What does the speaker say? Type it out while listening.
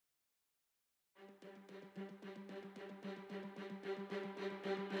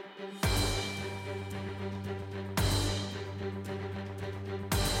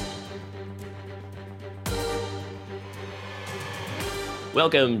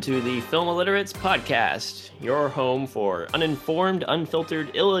Welcome to the Film Illiterates Podcast, your home for uninformed,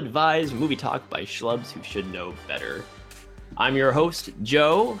 unfiltered, ill-advised movie talk by schlubs who should know better. I'm your host,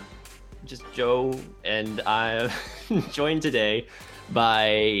 Joe, just Joe, and I'm joined today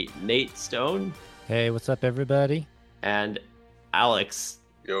by Nate Stone. Hey, what's up, everybody? And Alex.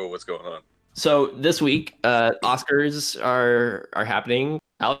 Yo, what's going on? So this week, Oscars are happening.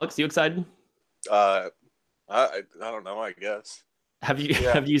 Alex, you excited? I don't know, I guess. Have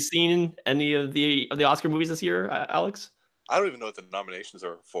you seen any of the Oscar movies this year, Alex? I don't even know what the nominations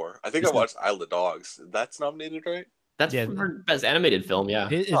are for. I think I watched Isle of the Dogs. That's nominated, right? That's for best animated film, yeah.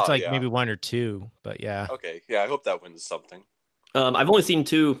 It's maybe one or two, but yeah. Okay, yeah, I hope that wins something. I've only seen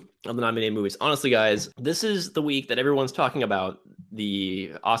two of the nominated movies. Honestly, guys, this is the week that everyone's talking about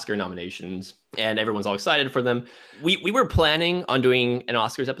the Oscar nominations, and everyone's all excited for them. We were planning on doing an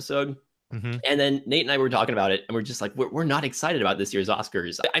Oscars episode. Mm-hmm. And then Nate and I were talking about it, and we're just like, we're not excited about this year's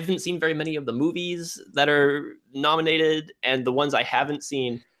Oscars. I haven't seen very many of the movies that are nominated, and the ones I haven't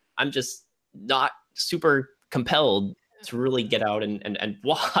seen, I'm just not super compelled to really get out and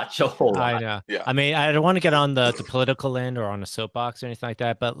watch a whole lot. I know. Yeah. I mean, I don't want to get on the political end or on a soapbox or anything like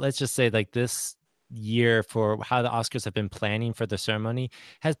that, but let's just say like this year for how the Oscars have been planning for the ceremony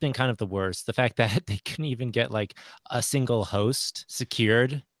has been kind of the worst. The fact that they couldn't even get like a single host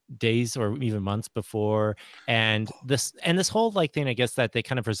secured days or even months before, and this whole like thing, I guess, that they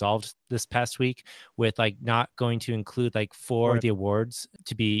kind of resolved this past week with like not going to include like four of the awards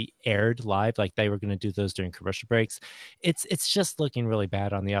to be aired live, like they were going to do those during commercial breaks. It's just looking really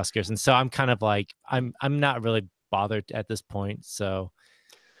bad on the Oscars, and so I'm kind of like I'm not really bothered at this point. So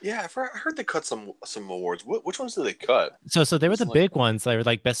yeah, I heard they cut some awards. Which ones did they cut? So they were the big ones. They were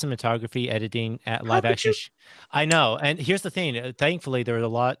like best cinematography, editing, at live action. I know. And here's the thing. Thankfully, there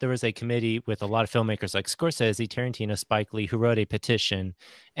was a committee with a lot of filmmakers like Scorsese, Tarantino, Spike Lee, who wrote a petition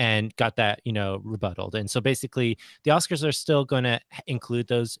and got that, rebutted. And so basically, the Oscars are still going to include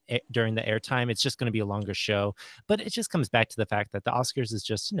those during the airtime. It's just going to be a longer show. But it just comes back to the fact that the Oscars is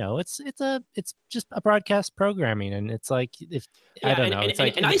just, it's just a broadcast programming. And it's like, I don't know. It's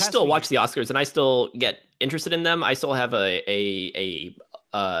like, I still watch the Oscars, and I still get interested in them. I still have a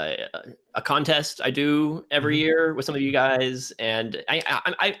contest I do every year with some of you guys, and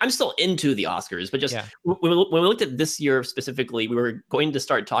I'm still into the Oscars. But just when we looked at this year specifically, we were going to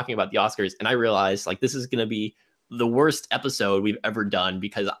start talking about the Oscars, and I realized like this is going to be the worst episode we've ever done,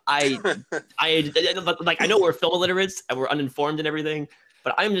 because I know we're film illiterates and we're uninformed and everything.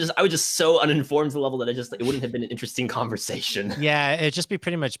 But I was just so uninformed to the level that it wouldn't have been an interesting conversation. Yeah, it'd just be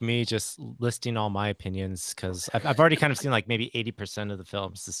pretty much me just listing all my opinions, because I've already kind of seen like maybe 80% of the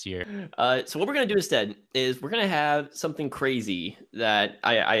films this year. So what we're going to do instead is we're going to have something crazy that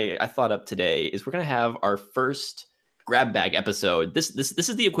I thought up today. Is we're going to have our first grab bag episode. This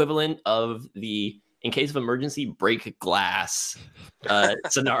is the equivalent of the in case of emergency break glass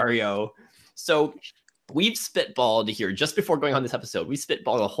scenario. So we've spitballed here just before going on this episode. We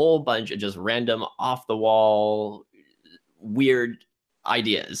spitballed a whole bunch of just random off the wall weird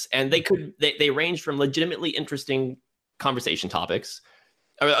ideas. And they range from legitimately interesting conversation topics,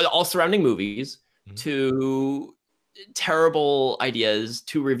 all surrounding movies, to terrible ideas,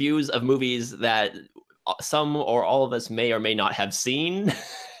 to reviews of movies that some or all of us may or may not have seen.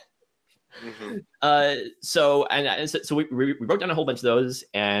 So we wrote down a whole bunch of those,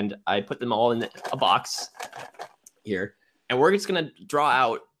 and I put them all in a box here, and we're just gonna draw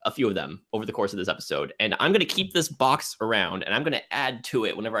out a few of them over the course of this episode. And I'm gonna keep this box around, and I'm gonna add to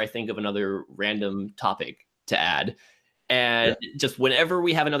it whenever I think of another random topic to add. And just whenever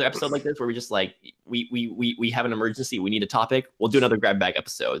we have another episode like this, where we just like we have an emergency, we need a topic, we'll do another grab bag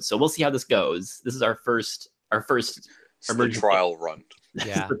episode. So we'll see how this goes. This is our first emergency trial run.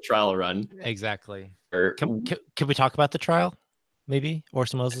 Yeah, the trial run. Exactly. Can we talk about the trial? Maybe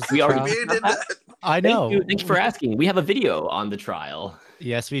Orson Welles' we trial? already did that. I know. Thank you for asking. We have a video on the trial.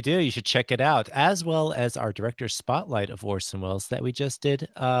 Yes, we do. You should check it out, as well as our director's spotlight of Orson Welles that we just did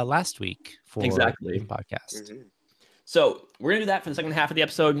last week for the podcast. So we're gonna do that for the second half of the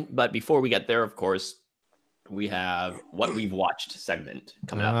episode. But before we get there, of course, we have what we've watched segment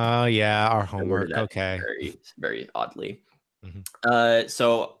coming up. Oh yeah, our homework. Okay. Very, very oddly.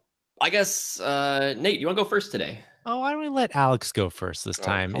 So I guess Nate, you want to go first today? Oh, why don't we let Alex go first this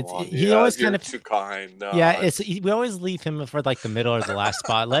time? He always kind of too kind. No, we always leave him for like the middle or the last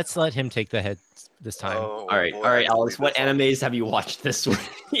spot. Let's let him take the head this time. All right, Alex. What animes have you watched this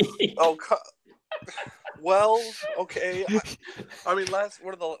week? Well, okay. I mean, a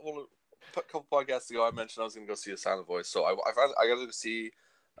couple podcasts ago, I mentioned I was going to go see A Silent Voice. So I got to go see.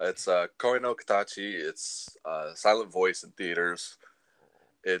 It's Koi no Katachi. It's Silent Voice in theaters.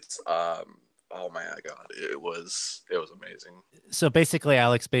 It's oh my god, it was amazing. So basically,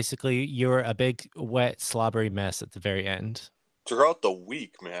 Alex, you're a big wet slobbery mess at the very end. Throughout the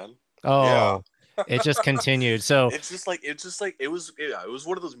week, man. Yeah. Oh, it just continued. So It was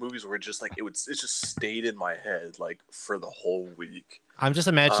one of those movies where it just stayed in my head like for the whole week. I'm just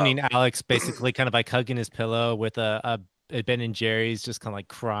imagining Alex basically kind of like hugging his pillow with a Ben and Jerry's, just kind of like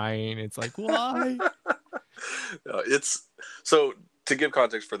crying. It's like, why? It's so, to give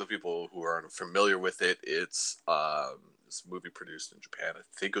context for the people who aren't familiar with it, it's this movie produced in Japan.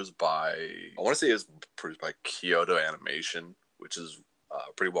 I want to say it's produced by Kyoto Animation, which is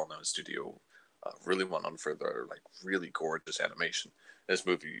a pretty well known studio, really well known for their like really gorgeous animation. This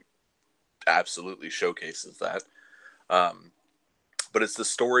movie absolutely showcases that. But it's the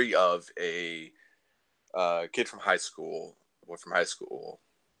story of a kid from high school, boy from high school.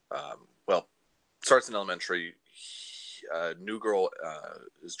 Well, starts in elementary. A new girl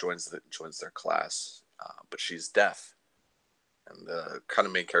joins their class, but she's deaf. And the kind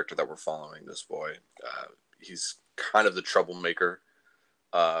of main character that we're following, this boy, he's kind of the troublemaker,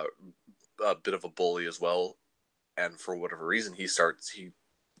 a bit of a bully as well. And for whatever reason, he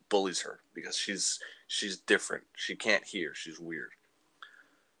bullies her because she's different. She can't hear. She's weird.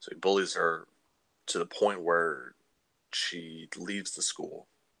 So he bullies her to the point where she leaves the school.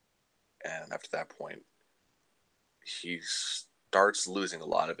 And after that point, he starts losing a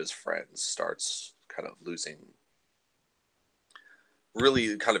lot of his friends, starts kind of losing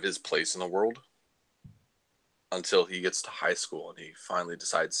really kind of his place in the world until he gets to high school and he finally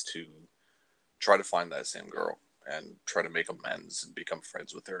decides to try to find that same girl and try to make amends and become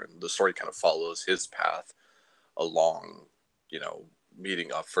friends with her. And the story kind of follows his path along,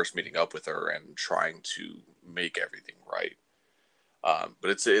 first meeting up with her and trying to make everything right. But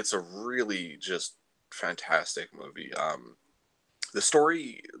it's a really just fantastic movie. The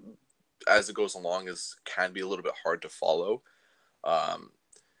story, as it goes along, can be a little bit hard to follow. I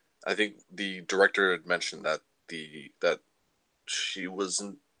think the director had mentioned that she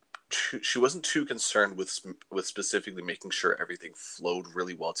wasn't too concerned with specifically making sure everything flowed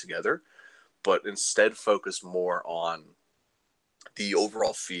really well together, but instead focused more on the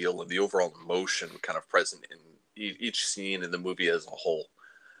overall feel and the overall emotion kind of present in each scene in the movie as a whole.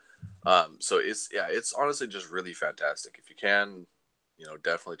 So it's honestly just really fantastic. If you can,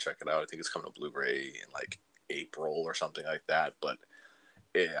 definitely check it out. I think it's coming to Blu-ray in like April or something like that. But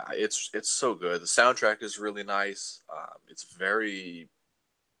yeah, it's so good. The soundtrack is really nice. It's very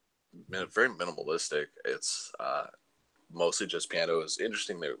minimalistic. It's mostly just piano. It's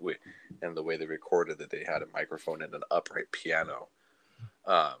interesting and the way they recorded it. They had a microphone and an upright piano.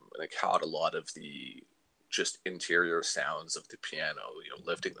 And it caught a lot of the just interior sounds of the piano,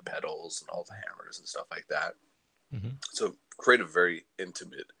 lifting the pedals and all the hammers and stuff like that. Mm-hmm. So create a very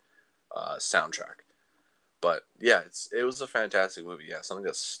intimate soundtrack. But yeah, it was a fantastic movie. Yeah, something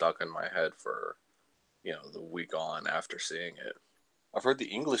that's stuck in my head for the week on after seeing it. I've heard the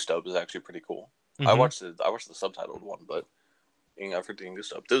English dub is actually pretty cool. Mm-hmm. I watched the subtitled one, but I've heard the English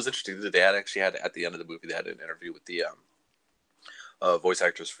dub. It was interesting that they had at the end of the movie they had an interview with the voice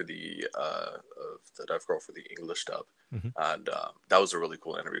actress for the deaf girl for the English dub, mm-hmm. and that was a really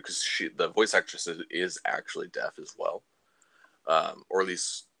cool interview because the voice actress is actually deaf as well, or at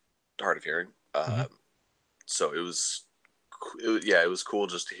least hard of hearing. Mm-hmm. So it was cool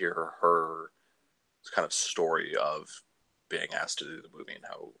just to hear her kind of story of being asked to do the movie and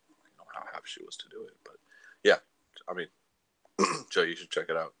how happy she was to do it. But yeah, I mean, Joe, you should check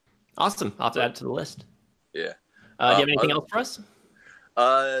it out. Awesome. I'll have to add it to the list. Yeah. Do you have anything else for us?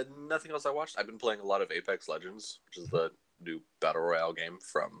 Nothing else I watched. I've been playing a lot of Apex Legends, which is the new battle royale game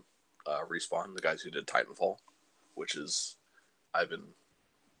from Respawn, the guys who did Titanfall, I've been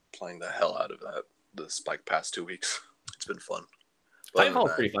playing the hell out of that this past 2 weeks. It's been fun. Titanfall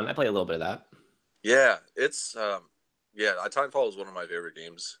is pretty fun. I play a little bit of that. Yeah, it's Titanfall is one of my favorite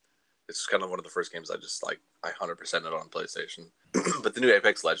games. It's kind of one of the first games I 100% it on PlayStation. But the new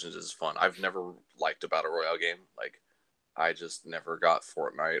Apex Legends is fun. I've never liked a battle royale game. I just never got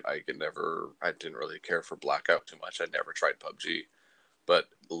Fortnite. I didn't really care for Blackout too much. I never tried PUBG. But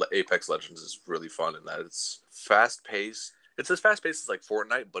Apex Legends is really fun in that it's fast paced. It's as fast paced as like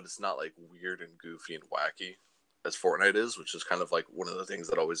Fortnite, but it's not like weird and goofy and wacky as Fortnite is, which is kind of like one of the things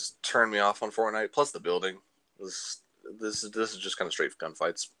that always turned me off on Fortnite. Plus the building. This is just kind of straight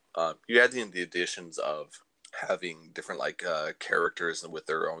gunfights. You add in the additions of having different characters and with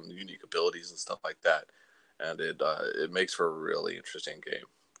their own unique abilities and stuff like that, and it makes for a really interesting game.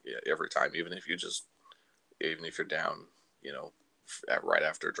 Yeah, every time, even if you're down, right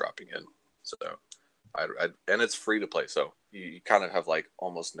after dropping in. So, and it's free to play. So you kind of have like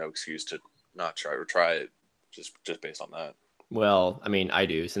almost no excuse to not try it just based on that. Well, I mean, I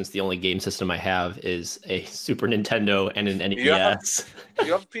do, since the only game system I have is a Super Nintendo and an You have, NES.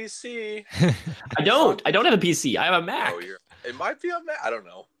 you have a PC. I don't. I don't have a PC. I have a Mac. Oh, it might be on Mac. I don't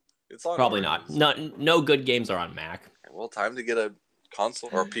know. It's on Probably not. No good games are on Mac. Well, time to get a console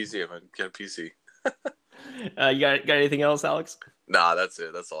or a PC. I mean, get a PC. You got anything else, Alex? Nah, that's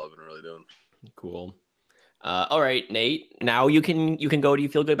it. That's all I've been really doing. Cool. All right, Nate. Now you can go. Do you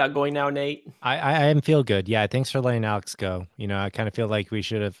feel good about going now, Nate? I am feel good. Yeah, thanks for letting Alex go. You know, I kind of feel like we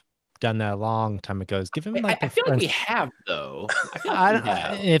should have done that a long time ago. Give him like I feel like we have though. I feel like we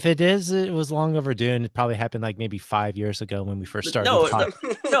have. If it is, it was long overdue, and it probably happened like maybe 5 years ago when we first started.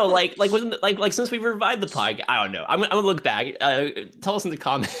 No, like since we revived the podcast. I don't know. I'm gonna look back. Tell us in the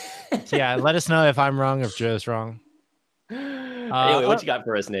comments. Yeah, let us know if I'm wrong or if Joe's wrong. Anyway, what you got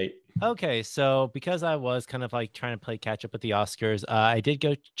for us, Nate? Okay, so because I was kind of like trying to play catch up with the Oscars, I did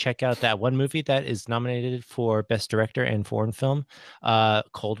go check out that one movie that is nominated for Best Director and Foreign Film,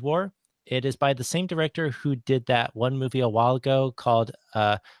 Cold War. It is by the same director who did that one movie a while ago called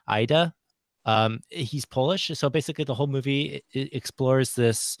Ida. He's Polish, so basically the whole movie it explores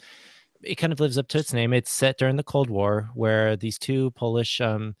this. It kind of lives up to its name. It's set during the Cold War, where these two Polish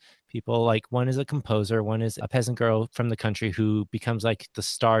people, like one is a composer, one is a peasant girl from the country who becomes like the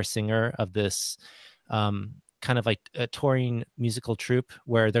star singer of this kind of like a touring musical troupe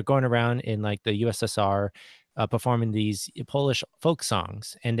where they're going around in like the USSR performing these Polish folk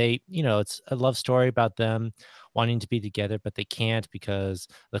songs. And they, you know, it's a love story about them wanting to be together, but they can't because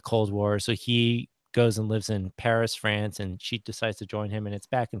the Cold War. So he goes and lives in Paris, France, and she decides to join him, and it's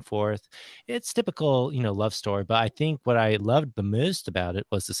back and forth. It's typical, you know, love story. But I think what I loved the most about it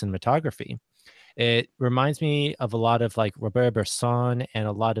was the cinematography. It reminds me of a lot of like Robert Bresson and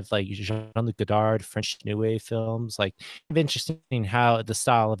a lot of like Jean-Luc Godard, French New Wave films. Like, it's interesting how the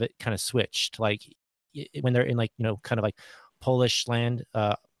style of it kind of switched. Like when they're in like, you know, kind of like Polish land,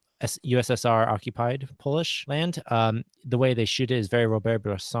 USSR occupied Polish land. The way they shoot it is very Robert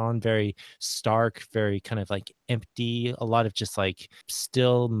Bresson, very stark, very kind of like empty, a lot of just like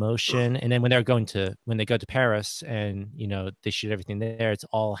still motion. And then when they go to Paris and, you know, they shoot everything there, it's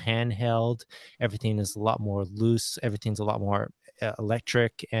all handheld. Everything is a lot more loose. Everything's a lot more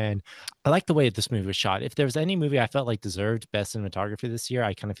electric. And I like the way this movie was shot. If there was any movie I felt like deserved best cinematography this year,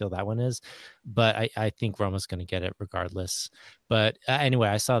 I kind of feel that one is, but I think Roma's going to get it regardless. But anyway,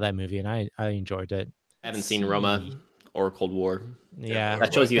 I saw that movie and I enjoyed it. I haven't seen Roma or Cold War. Yeah,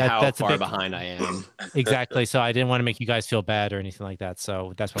 that shows you how far behind I am. Exactly. So I didn't want to make you guys feel bad or anything like that.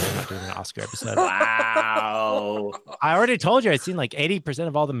 So that's why we're not doing an Oscar episode. Wow. I already told you I'd seen like 80%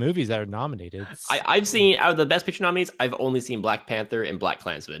 of all the movies that are nominated. I've seen, out of the Best Picture nominees, I've only seen Black Panther and Black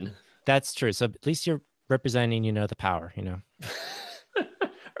Klansman. That's true. So at least you're representing, you know, the power, you know. Or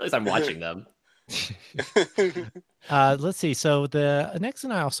at least I'm watching them. Let's see. So the next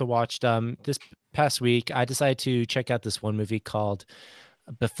one I also watched this past week, I decided to check out this one movie called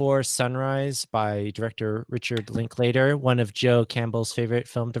Before Sunrise by director Richard Linklater, one of Joe Campbell's favorite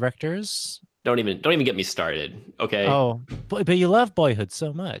film directors. Don't even get me started. Okay. Oh, but you love Boyhood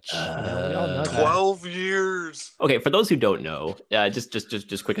so much. We all know 12 years. Okay, for those who don't know,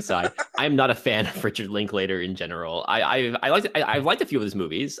 just quick aside, I'm not a fan of Richard Linklater in general. I liked a few of his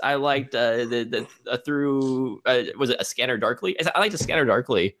movies. I liked was it A Scanner Darkly? I liked A Scanner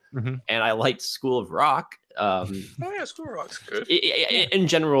Darkly, and I liked School of Rock. Oh yeah, School of Rock's good. In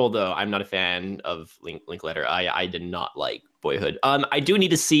general, though, I'm not a fan of Linklater. I did not like Boyhood. I do need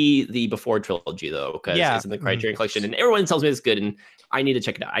to see the Before trilogy though, because it's in the Criterion Collection, and everyone tells me it's good, and I need to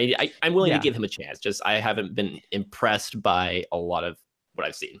check it out. I'm willing to give him a chance. Just I haven't been impressed by a lot of what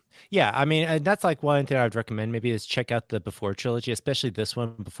I've seen. Yeah, I mean, that's like one thing I would recommend. Maybe is check out the Before trilogy, especially this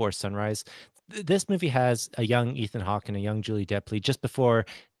one, Before Sunrise. This movie has a young Ethan Hawke and a young Julie Delpy just before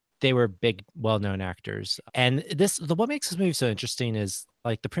they were big, well-known actors. And what makes this movie so interesting is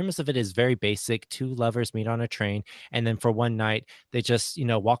like the premise of it is very basic. Two lovers meet on a train, and then for one night they just, you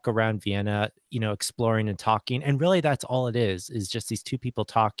know, walk around Vienna, you know, exploring and talking. And really that's all it is just these two people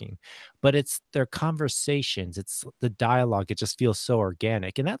talking. But it's their conversations, it's the dialogue. It just feels so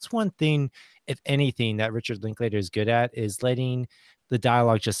organic. And that's one thing, if anything, that Richard Linklater is good at, is letting the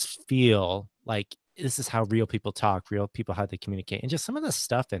dialogue just feel like this is how real people talk, real people, how they communicate. And just some of the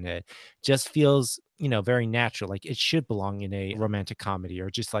stuff in it just feels, you know, very natural. Like it should belong in a romantic comedy or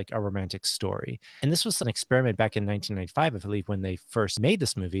just like a romantic story. And this was an experiment back in 1995, I believe, when they first made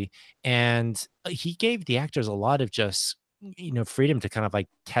this movie. And he gave the actors a lot of just, you know, freedom to kind of like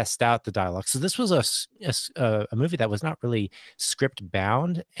test out the dialogue. So this was a movie that was not really script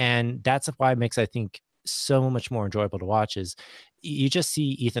bound. And that's why it makes, I think, so much more enjoyable to watch is you just see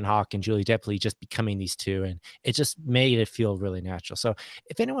Ethan Hawke and Julie Delpy just becoming these two, and it just made it feel really natural. So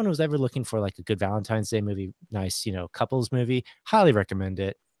if anyone was ever looking for like a good Valentine's Day movie, nice, you know, couples movie, highly recommend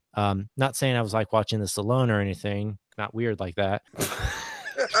it. Not saying I was like watching this alone or anything, not weird like that.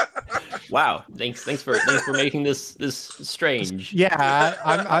 Wow, thanks for making this strange.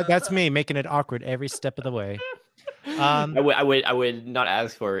 Yeah, that's me making it awkward every step of the way. I would not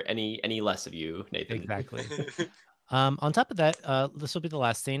ask for any less of you, Nathan. Exactly. On top of that, this will be the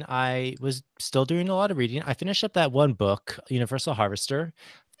last thing. I was still doing a lot of reading. I finished up that one book, Universal Harvester,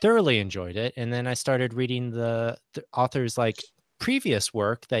 thoroughly enjoyed it, and then I started reading the author's like previous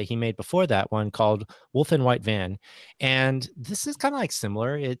work that he made before that one called Wolf and White Van, and this is kind of like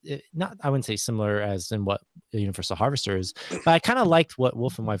similar. It not I wouldn't say similar as in what Universal Harvester is, but I kind of liked what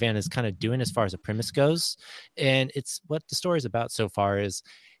Wolf and White Van is kind of doing as far as a premise goes, and it's what the story is about so far is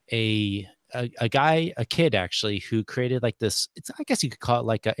a kid actually who created like this, it's I guess you could call it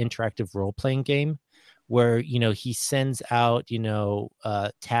like an interactive role-playing game where he sends out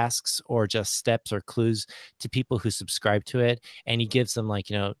tasks or just steps or clues to people who subscribe to it, and he gives them like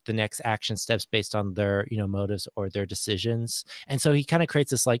the next action steps based on their motives or their decisions. And so he kind of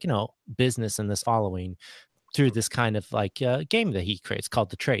creates this like business and this following through this kind of like game that he creates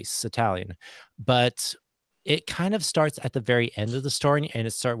called the Trace Italian. But it kind of starts at the very end of the story and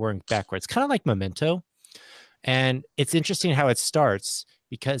it starts working backwards, kind of like Memento. And it's interesting how it starts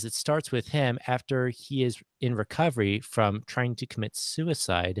because it starts with him after he is in recovery from trying to commit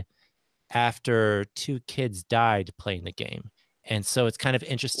suicide after two kids died playing the game. And so it's kind of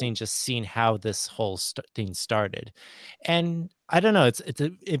interesting just seeing how this whole thing started. And I don't know, it's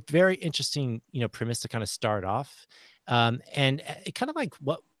a very interesting, premise to kind of start off. And it kind of like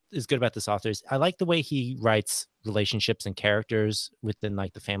what is good about this author is I like the way he writes relationships and characters within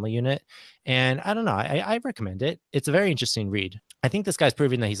like the family unit. And I don't know, I recommend it. It's a very interesting read. I think this guy's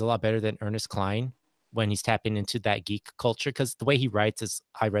proving that he's a lot better than Ernest Cline when he's tapping into that geek culture, because the way he writes is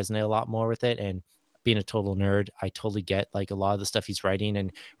I resonate a lot more with it. And being a total nerd, I totally get like a lot of the stuff he's writing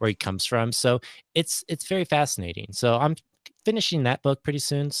and where he comes from. So it's very fascinating. So I'm finishing that book pretty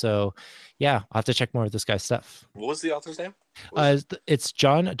soon. So yeah, I'll have to check more of this guy's stuff. What was the author's name? It's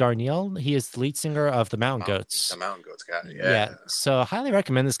John Darnielle. He is the lead singer of the Mountain Goats. The Mountain Goats guy. Yeah. So I highly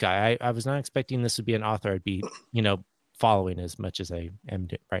recommend this guy. I was not expecting this would be an author I'd be, following as much as I am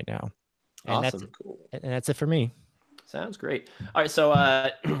right now. And awesome. And that's it for me. Sounds great. All right, so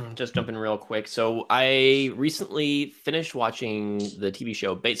just jumping real quick. So I recently finished watching the TV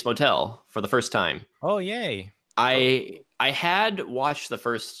show Bates Motel for the first time. Oh, yay. I had watched the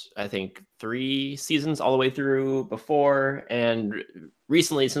first, I think, 3 seasons all the way through before, and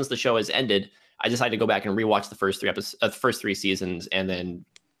recently, since the show has ended, I decided to go back and rewatch the first 3 seasons and then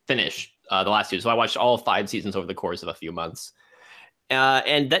finish the last 2. So I watched all 5 seasons over the course of a few months.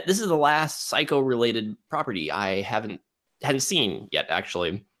 And this is the last Psycho-related property I hadn't seen yet,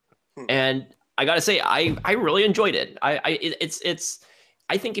 actually. And I gotta say, I really enjoyed it.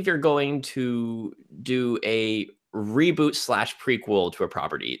 I think if you're going to do a reboot / prequel to a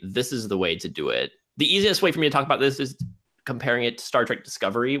property, this is the way to do it. The easiest way for me to talk about this is comparing it to Star Trek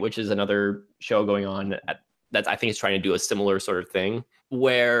Discovery, which is another show going on that I think is trying to do a similar sort of thing,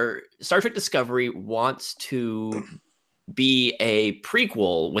 where Star Trek Discovery wants to be a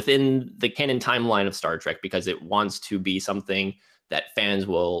prequel within the canon timeline of Star Trek because it wants to be something that fans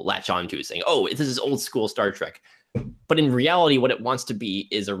will latch on to, saying, oh, this is old school Star Trek. But in reality, what it wants to be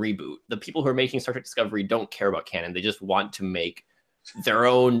is a reboot. The people who are making Star Trek Discovery don't care about canon. They just want to make their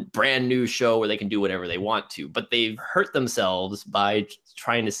own brand new show where they can do whatever they want to. But they've hurt themselves by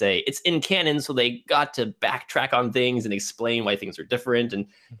trying to say it's in canon, so they got to backtrack on things and explain why things are different. And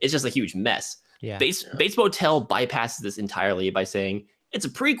it's just a huge mess. Yeah. Bates Motel bypasses this entirely by saying it's a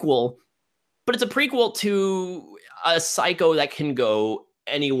prequel, but it's a prequel to a Psycho that can go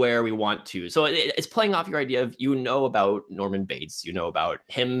anywhere we want to. So it's playing off your idea of, about Norman Bates, about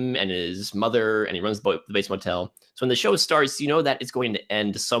him and his mother, and he runs the Bates Motel. So when the show starts, that it's going to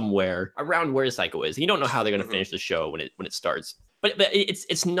end somewhere around where Psycho is. You don't know how they're going to finish the show when it starts. But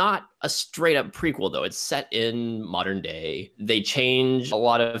it's not a straight up prequel, though. It's set in modern day. They change a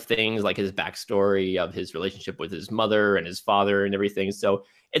lot of things, like his backstory of his relationship with his mother and his father and everything. So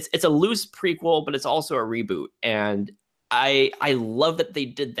it's a loose prequel, but it's also a reboot. And I love that they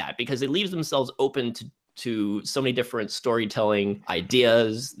did that because it leaves themselves open to so many different storytelling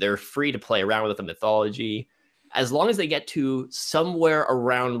ideas. They're free to play around with the mythology. As long as they get to somewhere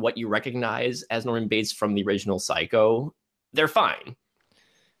around what you recognize as Norman Bates from the original Psycho, they're fine.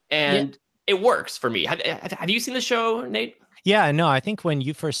 And it works for me. Have you seen the show, Nate? Yeah, no, I think when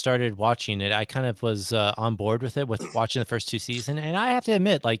you first started watching it, I kind of was on board with it with watching the first two seasons. And I have to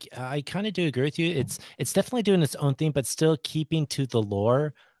admit, like I kind of do agree with you. It's definitely doing its own thing, but still keeping to the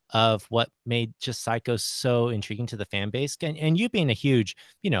lore of what made just Psycho so intriguing to the fan base. And you being a huge,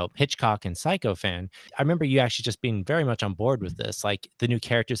 Hitchcock and Psycho fan, I remember you actually just being very much on board with this, like the new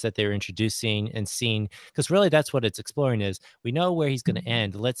characters that they were introducing and seeing, because really that's what it's exploring is we know where he's going to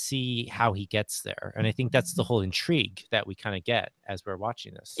end. Let's see how he gets there. And I think that's the whole intrigue that we kind of get as we're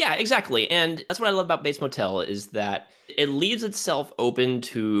watching this. Yeah, exactly. And that's what I love about Bates Motel is that it leaves itself open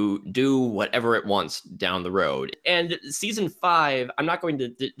to do whatever it wants down the road. And season 5, I'm not going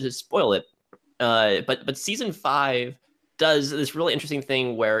to spoil it, but season 5 does this really interesting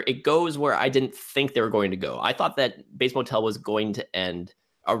thing where it goes where I didn't think they were going to go. I thought that Bates Motel was going to end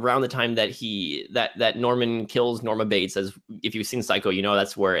around the time that that Norman kills Norma Bates. As if you've seen Psycho,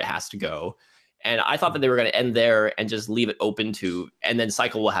 that's where it has to go. And I thought that they were going to end there and just leave it open to, and then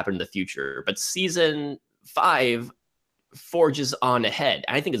Cycle will happen in the future. But season 5 forges on ahead.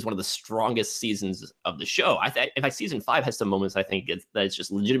 And I think it's one of the strongest seasons of the show. In fact, season 5 has some moments I think that it's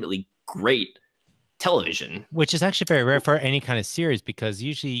just legitimately great television. Which is actually very rare for any kind of series because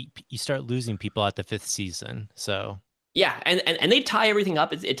usually you start losing people at the 5th season. So yeah, and they tie everything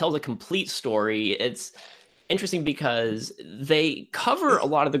up. It tells a complete story. It's interesting because they cover a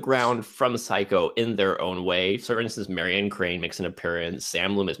lot of the ground from Psycho in their own way. So, for instance, Marianne Crane makes an appearance,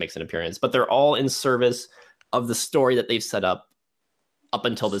 Sam Loomis makes an appearance, but they're all in service of the story that they've set up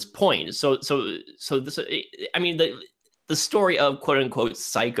until this point. So this, I mean, the story of quote unquote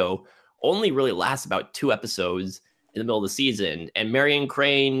Psycho only really lasts about 2 episodes in the middle of the season, and Marianne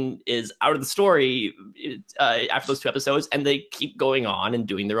Crane is out of the story after those 2 episodes, and they keep going on and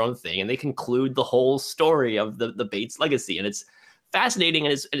doing their own thing, and they conclude the whole story of the Bates legacy, and it's fascinating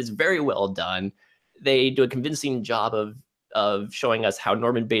and it's very well done. They do a convincing job of showing us how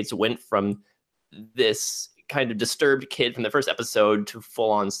Norman Bates went from this kind of disturbed kid from the first episode to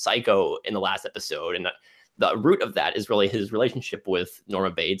full-on psycho in the last episode, and the root of that is really his relationship with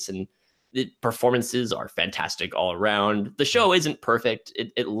Norma Bates, and the performances are fantastic all around. The show isn't perfect.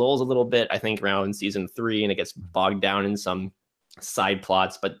 It lulls a little bit, I think, around season 3, and it gets bogged down in some side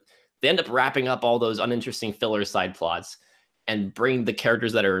plots, but they end up wrapping up all those uninteresting filler side plots and bring the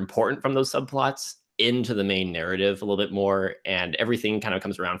characters that are important from those subplots into the main narrative a little bit more, and everything kind of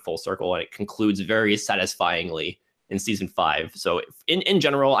comes around full circle, and it concludes very satisfyingly in season 5. So in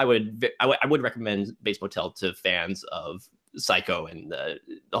general, I would recommend Bates Motel to fans of Psycho and the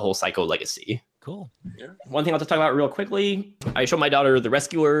whole Psycho legacy. Cool. Yeah. One thing I'll just talk about real quickly. I showed my daughter The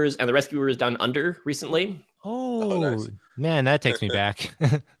Rescuers and The Rescuers Down Under recently. Oh, nice. Man, that takes me back.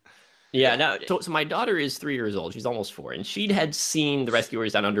 Yeah, now so my daughter is 3 years old. She's almost 4, and she had seen The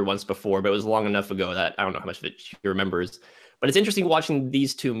Rescuers Down Under once before, but it was long enough ago that I don't know how much of it she remembers. But it's interesting watching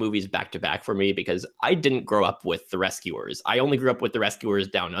these 2 movies back to back for me because I didn't grow up with The Rescuers. I only grew up with The Rescuers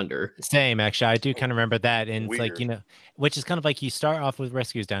Down Under. Same, actually. I do kind of remember that. And it's Weird. like, which is kind of like you start off with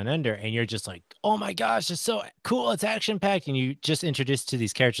Rescues Down Under and you're just like, oh my gosh, it's so cool. It's action packed. And you just introduced to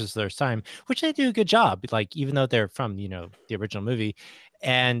these characters for the first time, which they do a good job. Like, even though they're from, the original movie.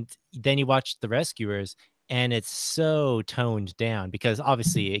 And then you watch The Rescuers and it's so toned down because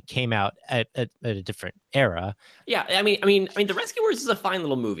obviously it came out at a different era. Yeah, I mean, The Rescuers is a fine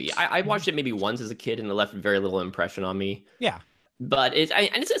little movie. I watched it maybe once as a kid and it left very little impression on me. Yeah. But it's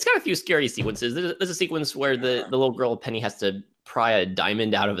got a few scary sequences. There's a sequence where the little girl Penny has to pry a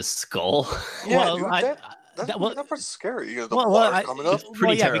diamond out of a skull. Yeah, Well, dude, that part's scary. The well, water coming up. It's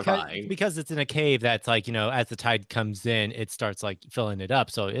pretty because, terrifying. because it's in a cave that's like, as the tide comes in, it starts like filling it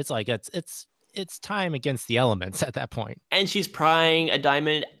up. So it's like it's time against the elements at that point. And she's prying a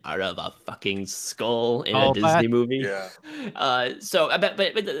diamond out of a fucking skull in a Disney movie. Yeah. But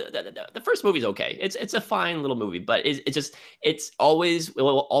the first movie's okay. It's a fine little movie, but it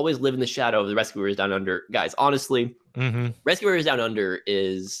will always live in the shadow of The Rescuers Down Under. Guys, honestly, Rescuers Down Under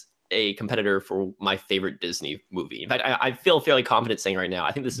is a competitor for my favorite Disney movie. In fact, I feel fairly confident saying right now,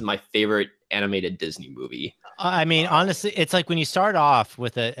 I think this is my favorite animated Disney movie. I mean, honestly, it's like when you start off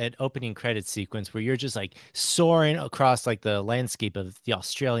with an opening credit sequence where you're just like soaring across like the landscape of the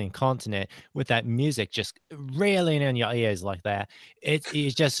Australian continent with that music just railing in your ears like that. It's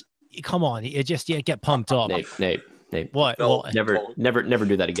just, come on, you get pumped up. Nate. What? No, Never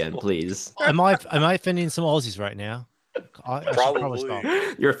do that again, please. Am I offending some Aussies right now? I should Probably.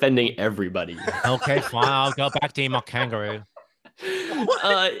 You're offending everybody. Okay, fine. I'll go back to eat my kangaroo.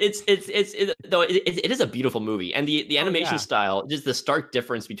 It is a beautiful movie, and the animation style, just the stark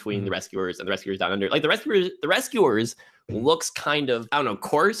difference between the Rescuers and the Rescuers Down Under. Like the Rescuers looks kind of, I don't know,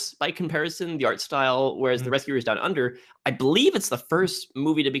 coarse by comparison, the art style, whereas the Rescuers Down Under, I believe it's the first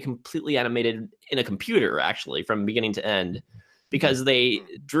movie to be completely animated in a computer, actually, from beginning to end, because they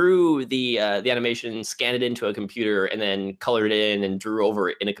drew the animation, scanned it into a computer, and then colored it in and drew over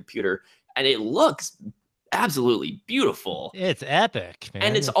it in a computer, and it looks absolutely beautiful. It's epic, man.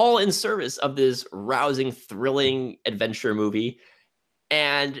 And it's all in service of this rousing, thrilling adventure movie.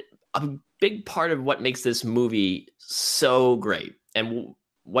 And a big part of what makes this movie so great, and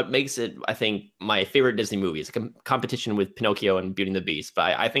what makes it, I think, my favorite Disney movie, is a competition with Pinocchio and Beauty and the Beast,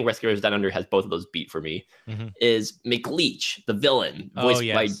 but I think Rescuers Down Under has both of those beat for me, is McLeach, the villain,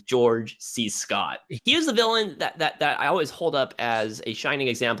 voiced by George C. Scott. He is the villain that I always hold up as a shining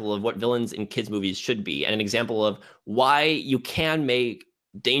example of what villains in kids' movies should be, and an example of why you can make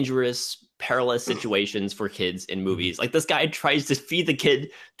dangerous, perilous situations for kids in movies. Like, this guy tries to feed the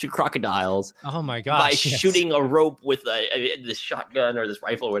kid to crocodiles. Oh my gosh! By shooting a rope with this shotgun or this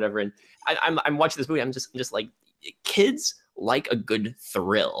rifle or whatever. And I'm watching this movie. I'm just like, kids like a good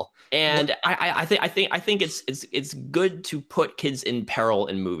thrill, and I think it's good to put kids in peril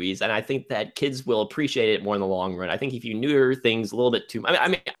in movies, and I think that kids will appreciate it more in the long run. I think if you neuter things a little bit too, I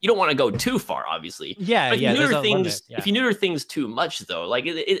mean, you don't want to go too far, obviously. Yeah, but if you neuter things too much, though, like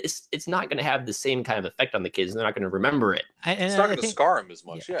it's not going to have the same kind of effect on the kids. They're not going to remember it. It's not going to scar them as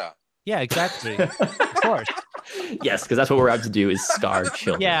much. Yeah, exactly. Of course. Yes, because that's what we're out to do, is scar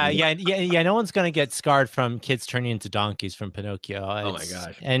children. Yeah. No one's gonna get scarred from kids turning into donkeys from Pinocchio. Oh my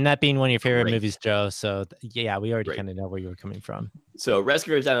gosh! And that being one of your favorite movies, Joe. So yeah, we already kind of know where you were coming from. So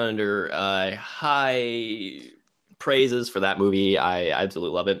Rescuers Down Under, high praises for that movie. I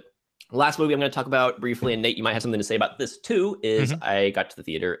absolutely love it. Last movie I'm going to talk about briefly, and Nate, you might have something to say about this too, is I got to the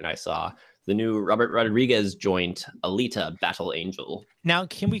theater and I saw the new Robert Rodriguez joint, Alita, Battle Angel. Now,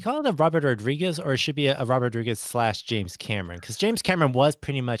 can we call it a Robert Rodriguez, or it should be a Robert Rodriguez / James Cameron? Because James Cameron was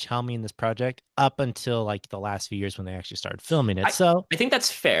pretty much helming this project up until like the last few years when they actually started filming it. I think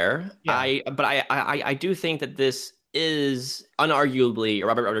that's fair. Yeah. But I do think that this is unarguably a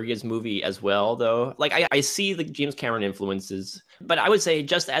Robert Rodriguez movie as well, though. Like, I see the James Cameron influences, but I would say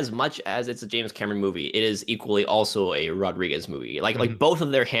just as much as it's a James Cameron movie, it is equally also a Rodriguez movie. Like both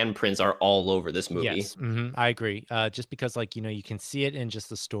of their handprints are all over this movie. Yes, I agree. Just because, like, you can see it in just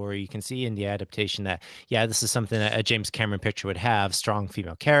the story, you can see in the adaptation that, this is something that a James Cameron picture would have: strong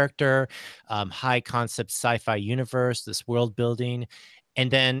female character, high concept sci-fi universe, this world building. And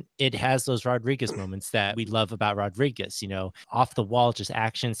then it has those Rodriguez moments that we love about Rodriguez, off the wall, just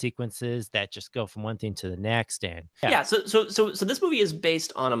action sequences that just go from one thing to the next. And so this movie is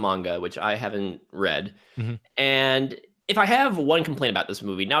based on a manga, which I haven't read. And if I have one complaint about this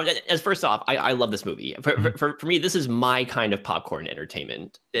movie, now, as first off, I love this movie. For me, this is my kind of popcorn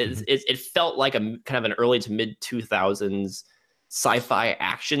entertainment. It felt like a kind of an early to mid 2000s sci-fi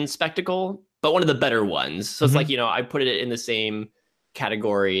action spectacle, but one of the better ones. So it's like, I put it in the same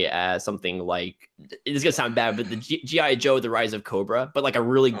category as something like, it's gonna sound bad, but the G.I. Joe: The Rise of Cobra, but like a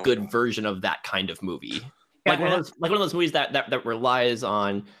really good version of that kind of movie. Like one of those movies that relies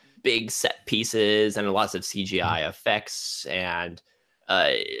on big set pieces and lots of CGI effects and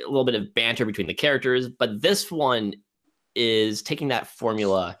a little bit of banter between the characters. But this one is taking that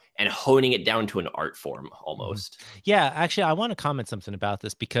formula and honing it down to an art form almost. Yeah, actually, I want to comment something about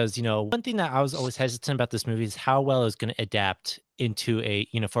this because, one thing that I was always hesitant about this movie is how well it's going to adapt into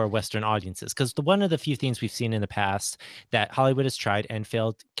for Western audiences. Because one of the few things we've seen in the past that Hollywood has tried and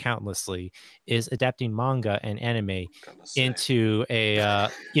failed countlessly is adapting manga and anime into a,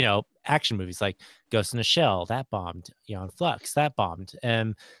 action movies like Ghost in a Shell, that bombed, on Flux, that bombed.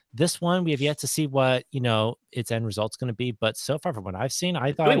 And this one, we have yet to see what, its end result's going to be. But so far from what I've seen,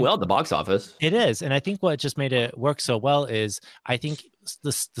 I thought doing well at the box office. It is. And I think what just made it work so well is, I think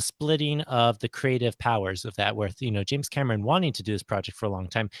the splitting of the creative powers of that, where, James Cameron wanting to do this project for a long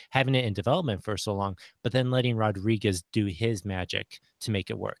time, having it in development for so long, but then letting Rodriguez do his magic to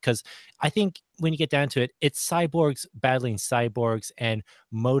make it work. Because I think when you get down to it, it's cyborgs battling cyborgs and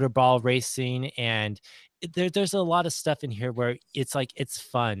motorball racing, and there's a lot of stuff in here where it's like, it's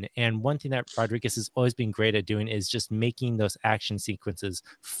fun. And one thing that Rodriguez has always been great at doing is just making those action sequences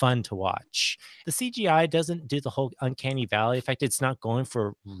fun to watch. The CGI doesn't do the whole uncanny valley effect. It's not going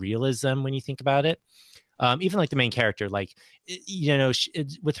for realism when you think about it. Even like the main character, like,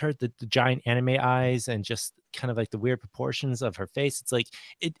 with her, the giant anime eyes and just kind of like the weird proportions of her face. It's like,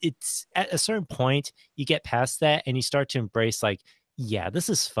 it's at a certain point, you get past that and you start to embrace, like, yeah, this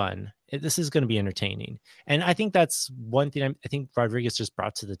is fun. This is going to be entertaining. And I think that's one thing I think Rodriguez just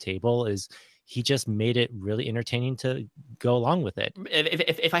brought to the table is he just made it really entertaining to go along with it.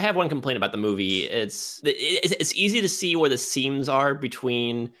 If I have one complaint about the movie, it's easy to see where the seams are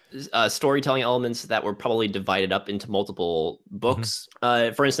between storytelling elements that were probably divided up into multiple books.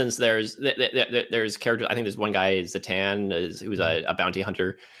 For instance, there's characters. I think there's one guy, Zatan, who's a bounty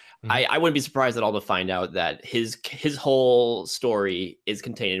hunter. I wouldn't be surprised at all to find out that his whole story is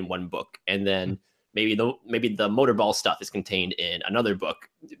contained in one book, and then maybe the motorball stuff is contained in another book,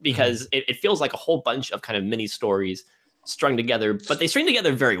 because it feels like a whole bunch of kind of mini stories strung together, but they string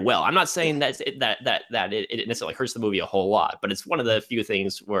together very well. I'm not saying that it necessarily hurts the movie a whole lot, but it's one of the few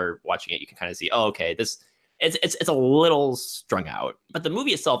things where watching it you can kind of see, oh, okay, it's a little strung out, but the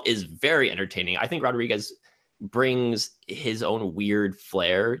movie itself is very entertaining. I think Rodriguez brings his own weird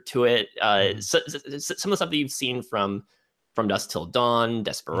flair to it. Some of the stuff that you've seen from Dusk Till Dawn,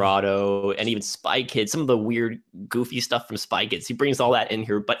 Desperado, and even Spy Kids, some of the weird, goofy stuff from Spy Kids, he brings all that in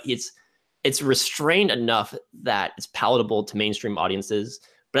here, but it's restrained enough that it's palatable to mainstream audiences.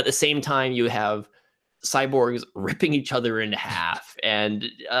 But at the same time, you have cyborgs ripping each other in half, and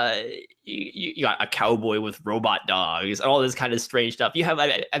you got a cowboy with robot dogs and all this kind of strange stuff. You have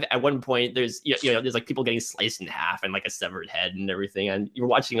at one point there's there's like people getting sliced in half and like a severed head and everything, and you're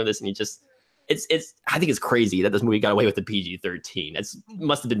watching this and you just I think it's crazy that this movie got away with the PG-13. It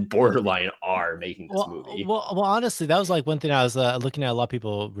must have been borderline R making this movie. Well, honestly, that was like one thing I was looking at a lot of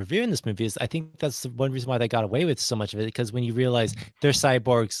people reviewing this movie is I think that's one reason why they got away with so much of it, because when you realize they're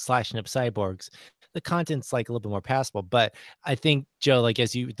cyborgs slashing up cyborgs, the content's like a little bit more passable. But I think, Joe, like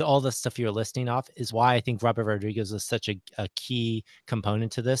all the stuff you're listing off is why I think Robert Rodriguez is such a key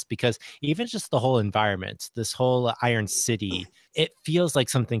component to this, because even just the whole environment, this whole Iron City, it feels like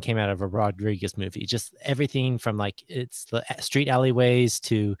something came out of a Rodriguez movie. Just everything from like it's the street alleyways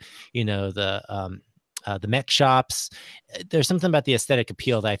to, the mech shops. There's something about the aesthetic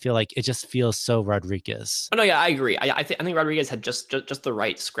appeal that I feel like it just feels so Rodriguez. Oh no, yeah, I agree. I think Rodriguez had just the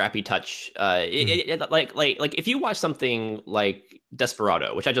right scrappy touch. Like if you watch something like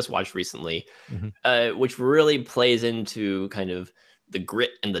Desperado, which I just watched recently, which really plays into kind of the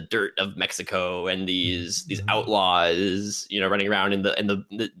grit and the dirt of Mexico and these outlaws, running around in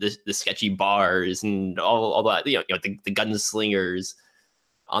the sketchy bars and all that, the gunslingers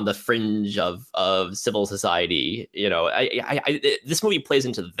on the fringe of civil society. This movie plays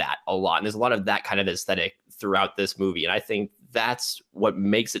into that a lot, and there's a lot of that kind of aesthetic throughout this movie, and I think that's what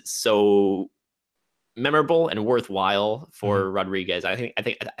makes it so memorable and worthwhile for Rodriguez. I think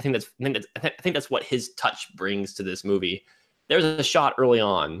that's what his touch brings to this movie. There's a shot early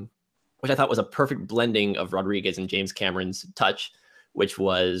on which I thought was a perfect blending of Rodriguez and James Cameron's touch, which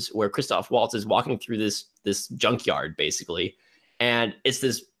was where Christoph Waltz is walking through this junkyard basically. And it's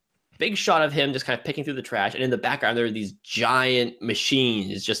this big shot of him just kind of picking through the trash. And in the background, there are these giant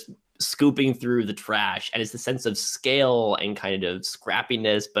machines just scooping through the trash. And it's the sense of scale and kind of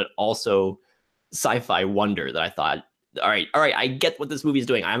scrappiness, but also sci-fi wonder that I thought, all right, I get what this movie is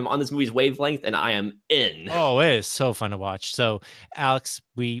doing. I'm on this movie's wavelength and I am in. Oh, it is so fun to watch. So, Alex,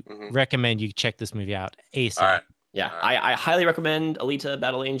 we recommend you check this movie out ASAP. All right. Yeah, I highly recommend Alita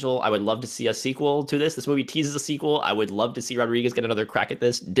Battle Angel. I would love to see a sequel to this. This movie teases a sequel. I would love to see Rodriguez get another crack at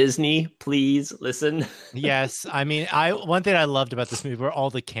this. Disney, please listen. Yes. I mean, one thing I loved about this movie were all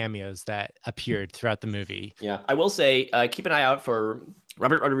the cameos that appeared throughout the movie. Yeah, I will say, keep an eye out for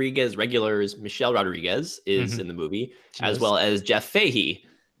Robert Rodriguez regulars. Michelle Rodriguez is in the movie, as well as Jeff Fahey.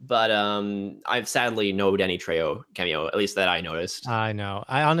 But I've sadly no Danny Trejo cameo, at least that I noticed. I know.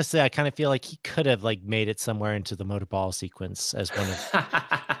 I kind of feel like he could have like made it somewhere into the motorball sequence as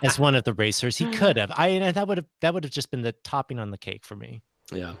one of the racers. He could have. And that would have just been the topping on the cake for me.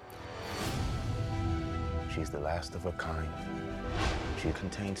 Yeah. She's the last of her kind. She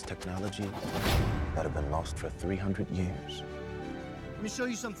contains technology that have been lost for 300 years. Let me show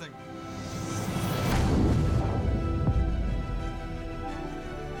you something.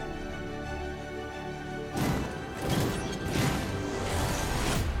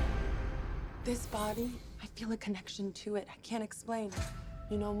 This body, I feel a connection to it. I can't explain.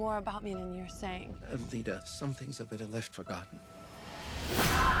 You know more about me than you're saying. Alita, some things are better left forgotten.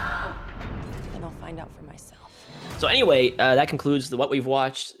 And I'll find out for myself. So anyway, that concludes what we've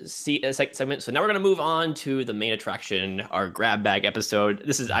watched segment. So now we're going to move on to the main attraction, our grab bag episode.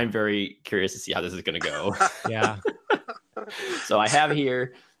 I'm very curious to see how this is going to go. Yeah. So I have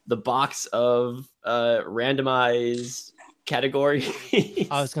here the box of randomized category.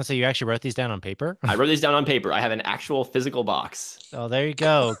 I was going to say, you actually wrote these down on paper? I wrote these down on paper. I have an actual physical box. Oh, there you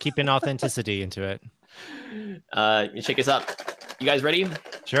go. Keeping authenticity into it. Check this up. You guys ready?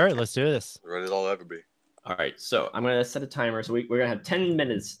 Sure, let's do this. Ready as I'll ever be. All right, so I'm going to set a timer. So we're going to have 10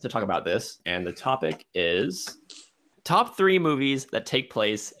 minutes to talk about this. And the topic is top 3 movies that take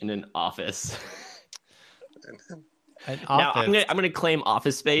place in an office. Now, I'm gonna claim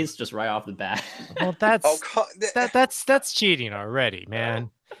Office Space just right off the bat. Well, that's cheating already,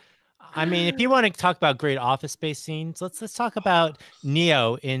 man. I mean, if you want to talk about great Office Space scenes, let's talk about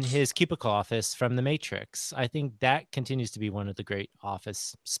Neo in his cubicle office from The Matrix. I think that continues to be one of the great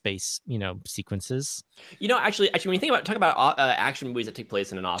Office Space, sequences. Actually, when you talk about action movies that take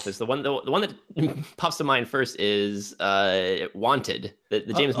place in an office, the one that pops to mind first is Wanted,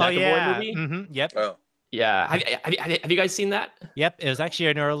 the James McAvoy movie. Mm-hmm. Yep. Oh. Yeah. Have you guys seen that? Yep. It was actually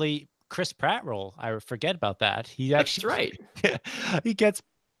an early Chris Pratt role. I forget about that. That's right. He gets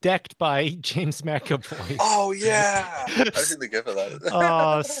decked by James McAvoy. Oh yeah, I seen the gif of that.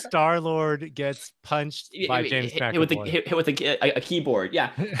 Oh, Star-Lord gets punched by James McAvoy. Hit with a keyboard.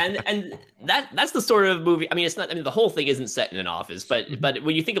 Yeah, and that's the sort of movie. I mean, it's not. I mean, the whole thing isn't set in an office, but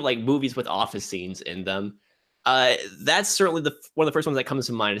when you think of like movies with office scenes in them, that's certainly one of the first ones that comes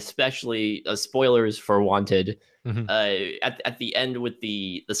to mind. Especially spoilers for Wanted. Mm-hmm. At the end with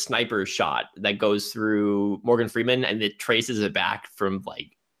the sniper shot that goes through Morgan Freeman and it traces it back from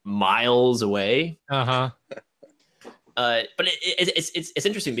like miles away. But it's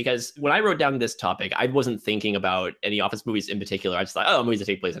interesting because when I wrote down this topic, I wasn't thinking about any office movies in particular. I just thought, movies that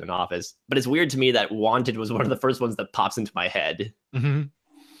take place in an office. But it's weird to me that Wanted was one of the first ones that pops into my head. Mm-hmm.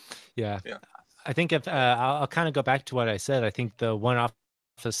 Yeah. I think if I'll kind of go back to what I said. I think the one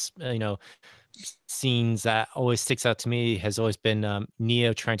office, scenes that always sticks out to me has always been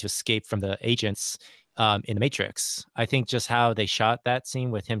Neo trying to escape from the agents in the Matrix. I think just how they shot that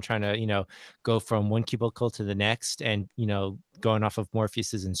scene with him trying to, go from one cubicle to the next and, going off of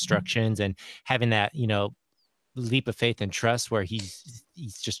Morpheus's instructions and having that, leap of faith and trust where he's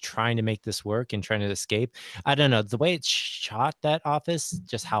just trying to make this work and trying to escape. I don't know, the way it's shot, that office,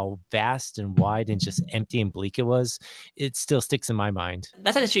 just how vast and wide and just empty and bleak it was, it still sticks in my mind.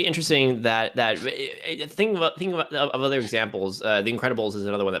 That's actually interesting. That think of other examples. The Incredibles is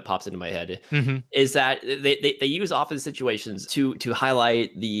another one that pops into my head. Mm-hmm. Is that they use office situations to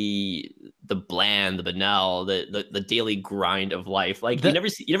highlight the bland, the banal, the daily grind of life. Like you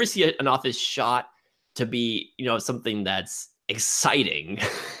never see an office shot to be, something that's exciting.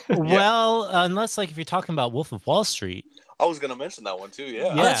 Well, unless like if you're talking about Wolf of Wall Street. I was going to mention that one too. Yeah.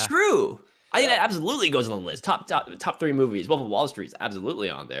 Oh, that's true. I think that absolutely goes on the list. Top 3 movies. Wolf of Wall Street is absolutely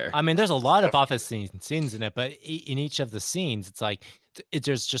on there. I mean, there's a lot of office scenes in it, but in each of the scenes, it's like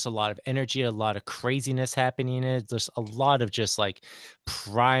there's just a lot of energy, a lot of craziness happening in it. There's a lot of just like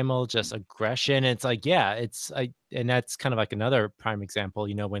primal, just aggression. It's like, and that's kind of like another prime example,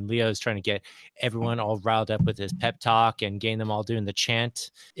 when Leo's trying to get everyone all riled up with his pep talk and getting them all doing the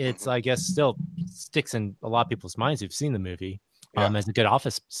chant. It's, I guess, still sticks in a lot of people's minds who've seen the movie. As a good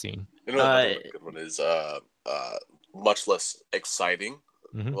office scene. Another good one is much less exciting.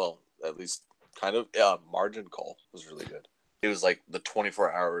 Mm-hmm. Well, at least kind of. Margin Call was really good. It was like the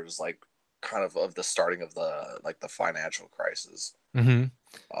 24 hours, like kind of the starting of the financial crisis.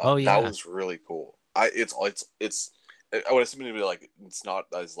 Mm-hmm. That was really cool. I would assume it'd be like it's not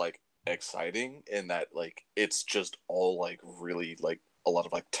as like exciting in that like it's just all like really like a lot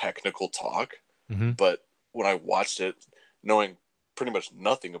of like technical talk. Mm-hmm. But when I watched it, knowing pretty much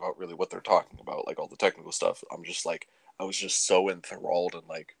nothing about really what they're talking about, like all the technical stuff, I was just so enthralled in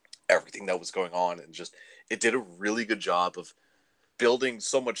like everything that was going on, and just it did a really good job of building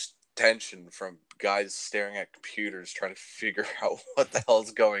so much tension from guys staring at computers trying to figure out what the hell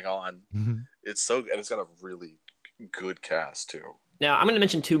is going on. Mm-hmm. It's got a really good cast too. Now I'm going to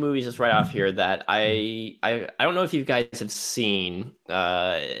mention 2 movies just right off here that I don't know if you guys have seen,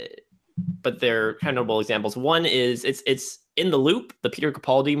 but they're kind of notable examples. One is it's In the Loop, the Peter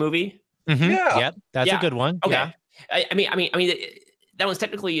Capaldi movie. Mm-hmm. Yeah. Yep, that's a good one. Okay. Yeah. I mean, that one's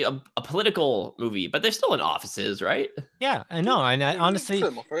technically a political movie, but they're still in offices, right? Yeah, I know. And honestly,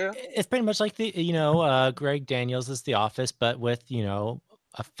 it's pretty much like the Greg Daniels is The Office, but with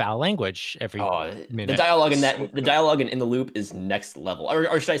a foul language every minute. The dialogue in The Loop is next level,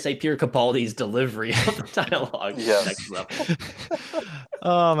 or should I say, Peter Capaldi's delivery of the dialogue is next level.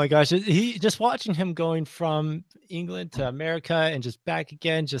 Oh my gosh, he just watching him going from England to America and just back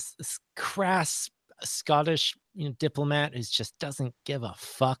again, just this crass Scottish diplomat who just doesn't give a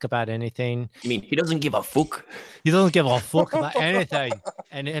fuck about anything. You mean he doesn't give a fuck? He doesn't give a fuck about anything.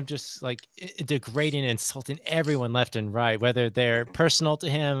 And him just like degrading and insulting everyone left and right, whether they're personal to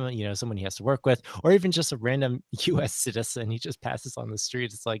him, someone he has to work with, or even just a random US citizen he just passes on the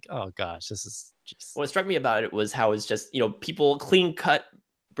street. It's like, oh gosh, this is just... What struck me about it was how it's just, people, clean cut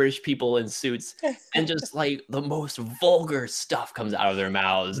British people in suits, and just like the most vulgar stuff comes out of their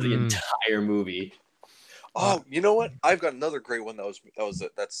mouths the entire movie. Oh, you know what? I've got another great one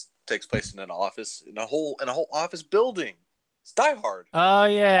that takes place in an office, in a whole office building. It's Die Hard. Oh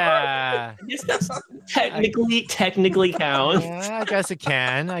yeah. Yes, that's technically counts. Yeah, I guess it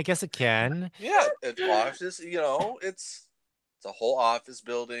can. Yeah, it's office. It's a whole office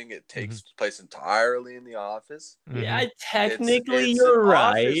building. It takes place entirely in the office. Yeah, technically it's you're an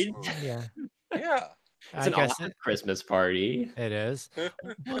right. Yeah. Yeah. It's an office Christmas party. It is.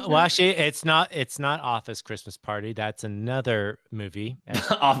 Well, actually, it's not Office Christmas Party. That's another movie.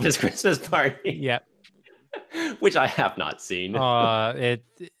 Office Christmas Party. Yep. Which I have not seen.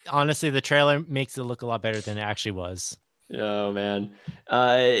 Honestly, the trailer makes it look a lot better than it actually was. Oh man.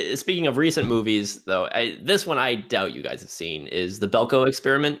 Speaking of recent movies, though, this one I doubt you guys have seen is The Belko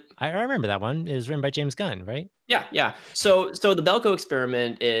Experiment. I remember that one. It was written by James Gunn, right? Yeah. So The Belko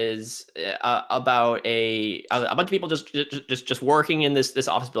Experiment is about a bunch of people just working in this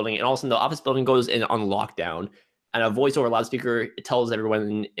office building, and all of a sudden the office building goes on lockdown, and a voice over loudspeaker tells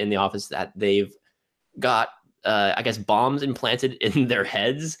everyone in the office that they've got I guess bombs implanted in their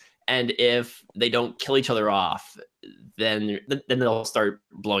heads, and if they don't kill each other off, then they'll start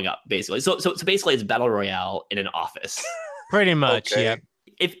blowing up, basically. So basically it's battle royale in an office. Pretty much, Okay. yeah.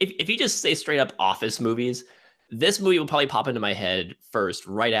 If you just say straight up office movies, this movie will probably pop into my head first,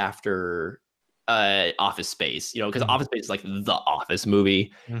 right after Office Space, because Office Space is like the office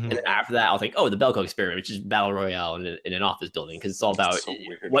movie. And then after that, I'll think, oh, The Belko Experiment, which is battle royale in an office building, because it's all about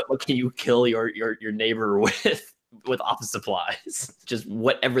what can you kill your neighbor with office supplies, just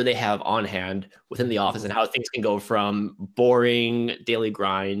whatever they have on hand within the office, and how things can go from boring daily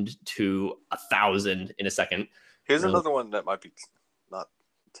grind to 1,000 in a second. Here's another one that might be not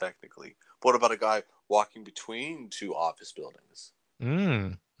technically. What about a guy walking between two office buildings?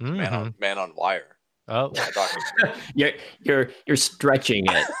 Man on Wire. Oh, you're stretching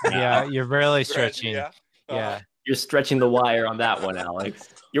it. Yeah, you're really stretching. Yeah. You're stretching the wire on that one, Alex.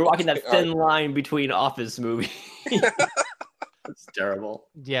 You're walking that thin line between office movies. That's terrible.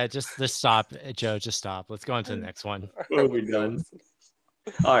 Yeah, just stop, Joe. Just stop. Let's go on to the next one. We're done.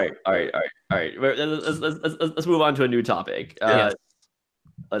 All right. Let's move on to a new topic.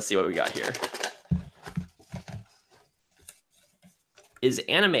 Let's see what we got here. Is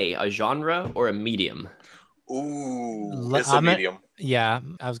anime a genre or a medium? Ooh, it's a medium. Yeah,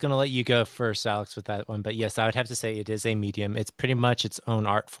 I was going to let you go first, Alex, with that one. But yes, I would have to say it is a medium. It's pretty much its own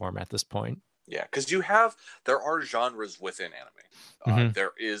art form at this point. Yeah, because there are genres within anime.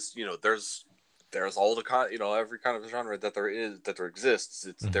 There is, there's all the every kind of genre that there exists.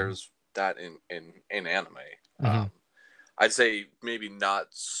 There's that in anime. I'd say maybe not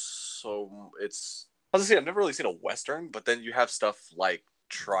so. I was gonna say I've never really seen a Western, but then you have stuff like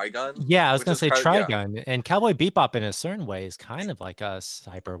Trigun. Yeah, I was gonna say Trigun, and Cowboy Bebop in a certain way is kind of like a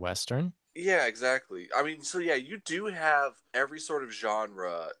cyber Western. Yeah, exactly. I mean, so yeah, you do have every sort of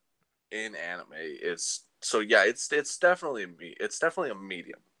genre in anime. It's definitely a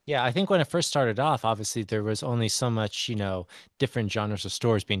medium. Yeah, I think when it first started off, obviously there was only so much, different genres of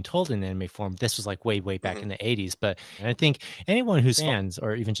stories being told in anime form. This was like way back in the 80s. But I think anyone who's fans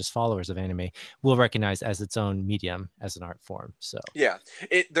or even just followers of anime will recognize as its own medium, as an art form. So yeah,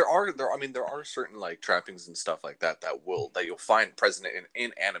 there are certain like trappings and stuff like that you'll find present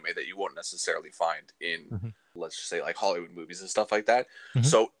in anime that you won't necessarily find in let's just say like Hollywood movies and stuff like that.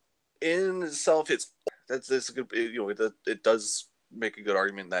 So in itself, it's a good, it does make a good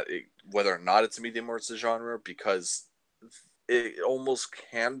argument that whether or not it's a medium or it's a genre, because it almost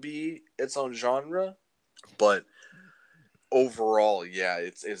can be its own genre, but overall, yeah,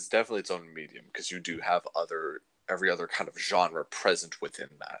 it's definitely its own medium, because you do have every other kind of genre present within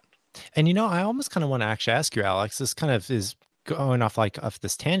that. And I almost kind of want to actually ask you, Alex, this kind of is going off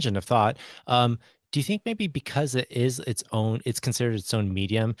this tangent of thought. Do you think maybe because it is it's considered its own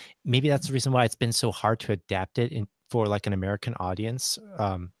medium, maybe that's the reason why it's been so hard to adapt it for like an American audience?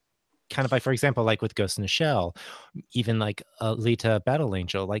 Kind of like, for example, like with Ghost in the Shell, even like Alita Battle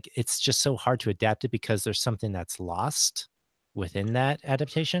Angel, like it's just so hard to adapt it because there's something that's lost within that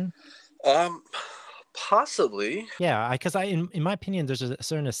adaptation. Possibly. Yeah, because in my opinion, there's a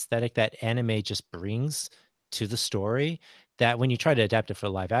certain aesthetic that anime just brings to the story that when you try to adapt it for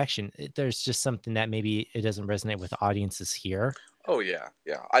live action, there's just something that maybe it doesn't resonate with audiences here. Oh yeah,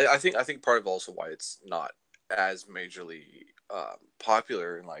 yeah. I think part of also why it's not as majorly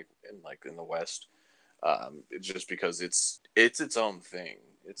popular in the West. It's just because it's its own thing.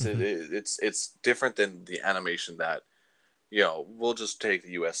 It's different than the animation that, we'll just take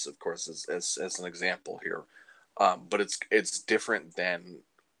the U.S. of course as an example here, but it's different than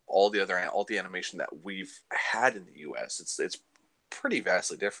all the animation that we've had in the U.S. It's pretty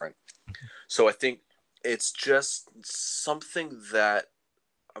vastly different. So I think it's just something that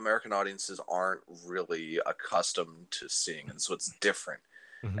American audiences aren't really accustomed to seeing, and so it's different.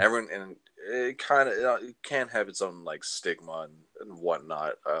 Mhm. Everyone, and it kind of it can have its own like stigma and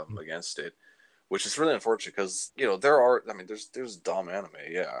whatnot against it, which is really unfortunate because there's dumb anime,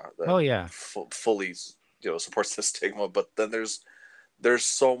 yeah, that Oh yeah. fully supports the stigma, but then there's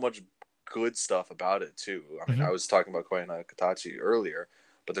so much good stuff about it too. I mean, Mhm. I was talking about Koi no Katachi earlier,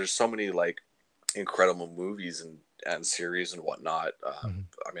 but there's so many like incredible movies and series and whatnot. Mhm.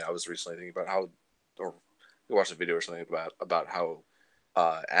 I mean, I was recently thinking about how, or we watched a video or something about how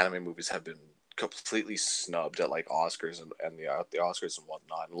anime movies have been completely snubbed at like Oscars and the Oscars and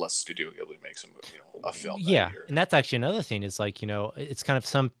whatnot, unless Studio Ghibli makes a film that Yeah, year. and that's actually another thing is like, it's kind of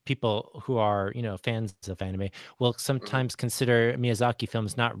some people who are, fans of anime will Hmm. sometimes consider Miyazaki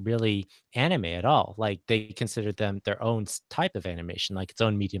films not really anime at all. Like they consider them their own type of animation, like its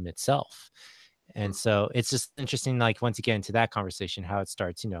own medium itself. And so it's just interesting, like once again, to that conversation, how it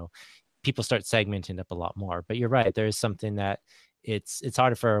starts, people start segmenting up a lot more. But you're right, there is something that it's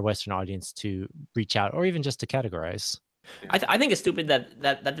harder for a Western audience to reach out or even just to categorize. I think it's stupid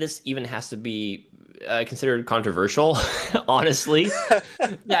that this even has to be considered controversial. Honestly,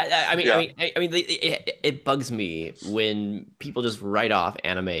 yeah. Yeah. It bugs me when people just write off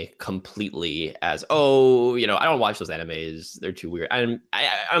anime completely as, oh, I don't watch those animes; they're too weird. I'm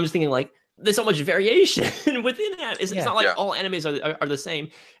just thinking like, there's so much variation within that. It's Yeah. not like Yeah. all animes are the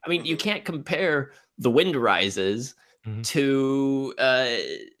same. I mean, you Mhm. can't compare The Wind Rises Mhm. to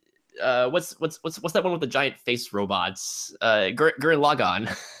what's that one with the giant face robots? Gurren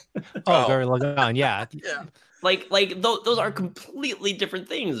Lagann. Oh, Oh. Gurren Lagann, yeah. Yeah. Those are completely different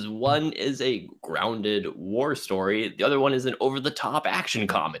things. One is a grounded war story. The other one is an over-the-top action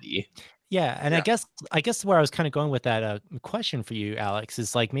comedy. Yeah, and Yeah. I guess where I was kind of going with that question for you, Alex,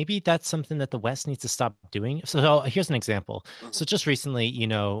 is like maybe that's something that the West needs to stop doing. So here's an example. Mhm. So just recently,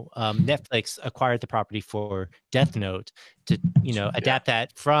 Netflix acquired the property for Death Note to, Yeah. adapt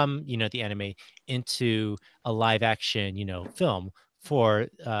that from, the anime into a live action, film for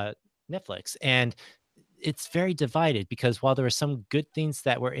Netflix. And it's very divided because while there were some good things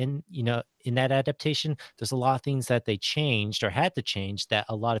that were in that adaptation, there's a lot of things that they changed or had to change that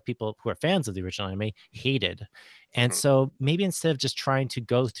a lot of people who are fans of the original anime hated. And Mhm. so maybe instead of just trying to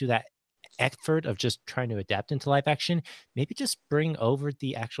go through that effort of just trying to adapt into live action, maybe just bring over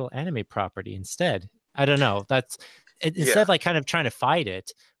the actual anime property instead. I don't know. Instead Yeah. of like kind of trying to fight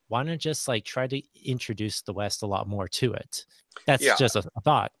it, why not just like try to introduce the West a lot more to it? That's Yeah. just a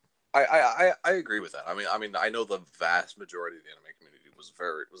thought. I agree with that. I mean, I know the vast majority of the anime community was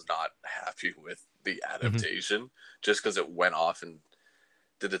not happy with the Mhm. adaptation just because it went off and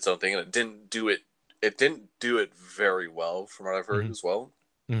did its own thing, and it didn't do it very well from what I've heard Mhm. as well.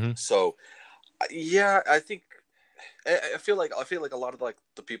 Mhm. So yeah, I think I feel like a lot of like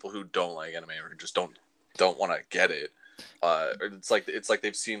the people who don't like anime or just don't want to get it. It's like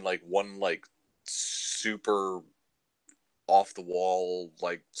they've seen like one like super off the wall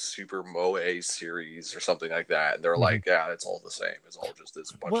like super moe series or something like that, and they're Mhm. like, yeah, it's all the same. It's all just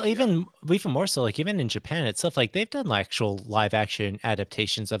this bunch Well, of even more so, like even in Japan itself, like they've done like actual live action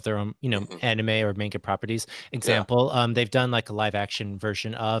adaptations of their own, Mhm. anime or manga properties. Yeah. Example, they've done like a live action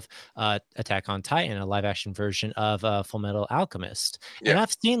version of Attack on Titan, a live action version of Full Metal Alchemist, and Yeah.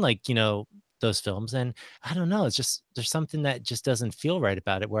 I've seen like those films, and I don't know, it's just there's something that just doesn't feel right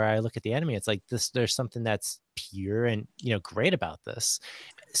about it. Where I look at the anime, it's like this, there's something that's pure and great about this.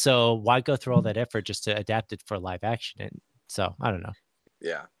 So why go through all that effort just to adapt it for live action? And so I don't know.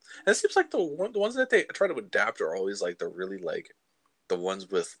 Yeah. And it seems like the ones that they try to adapt are always like the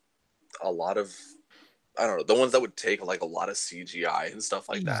ones with a lot of, I don't know, the ones that would take like a lot of CGI and stuff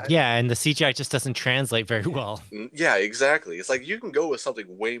like that. Yeah, and the CGI just doesn't translate very well. Yeah, exactly. It's like you can go with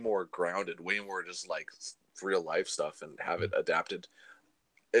something way more grounded, way more just like real life stuff and have it adapted,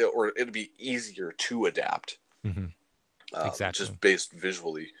 or it'd be easier to adapt, Hmm. Exactly. just based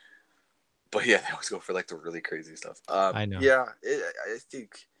visually. But yeah, they always go for like the really crazy stuff. I know. Yeah, I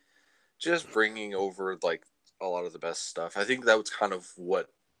think just bringing over like a lot of the best stuff. I think that was kind of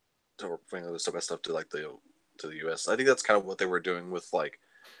what to bring the best stuff to like the to the US. I think that's kind of what they were doing with like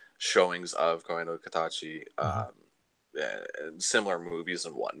showings of Koe no Katachi, and similar movies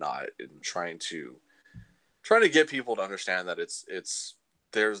and whatnot, and trying to get people to understand that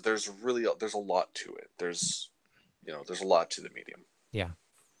there's a lot to it. There's a lot to the medium. Yeah.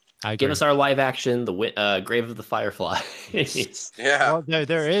 I agree. Give us our live action, the Grave of the Fireflies. Yeah. Well,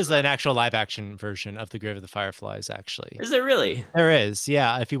 there is an actual live action version of the Grave of the Fireflies, actually. Is there really? There is,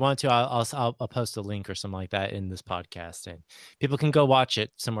 yeah. If you want to, I'll post a link or something like that in this podcast, and people can go watch it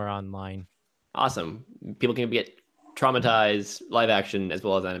somewhere online. Awesome. People can get traumatized live action as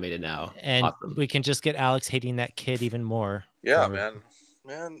well as animated now. And awesome. We can just get Alex hating that kid even more. Yeah, man.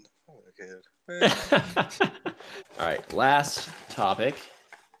 Oh, kid. All right. Last topic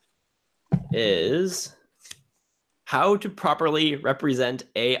is how to properly represent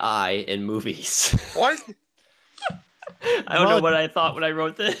AI in movies. What? I don't know what I thought when I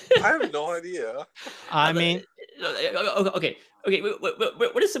wrote this. I have no idea. I mean, okay.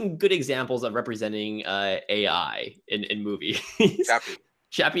 What are some good examples of representing AI in movies?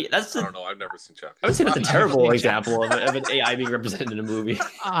 Chappie. I don't know. I've never seen Chappie. I would say that's a terrible example of an AI being represented in a movie.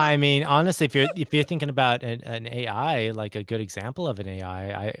 I mean, honestly, if you're thinking about an AI, like a good example of an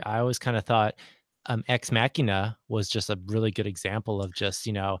AI, I always kind of thought Ex Machina was just a really good example of just,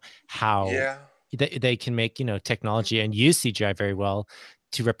 how they can make, technology and use CGI very well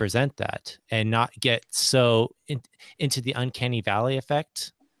to represent that and not get so into the uncanny valley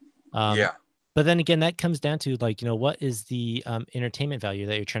effect. But then again, that comes down to like, what is the entertainment value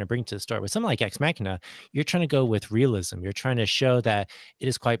that you're trying to bring to the story? With something like Ex Machina, you're trying to go with realism. You're trying to show that it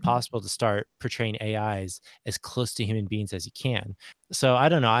is quite possible to start portraying AIs as close to human beings as you can. So I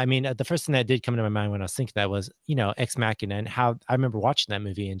don't know. I mean, the first thing that did come into my mind when I was thinking that was, Ex Machina, and how I remember watching that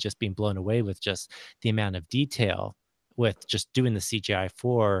movie and just being blown away with just the amount of detail with just doing the CGI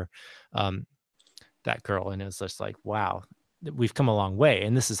for that girl. And it was just like, wow, we've come a long way.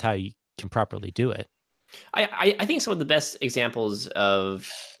 And this is how you can properly do it. I think some of the best examples of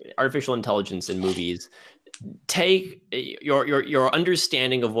artificial intelligence in movies take your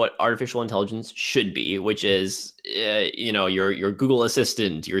understanding of what artificial intelligence should be, which is your Google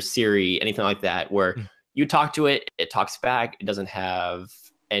Assistant, your Siri, anything like that, where you talk to it, it talks back, it doesn't have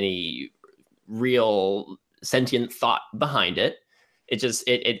any real sentient thought behind it. It just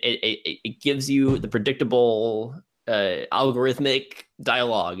it gives you the predictable algorithmic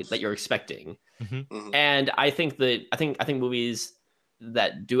dialogue that you're expecting. And I think movies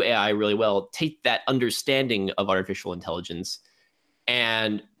that do AI really well take that understanding of artificial intelligence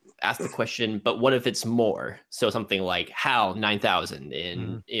and ask the question, but what if it's more? So something like HAL 9000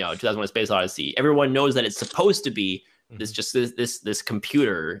 in 2001: A Space Odyssey. Everyone knows that it's supposed to be this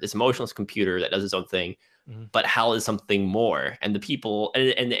computer, this emotionless computer that does its own thing, but HAL is something more. And the people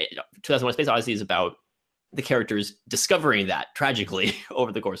and 2001: A Space Odyssey is about the characters discovering that tragically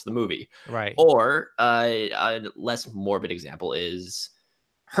over the course of the movie. Right. Or a less morbid example is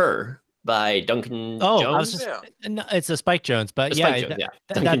Her by Duncan Jones. No, it's a Spike Jones, but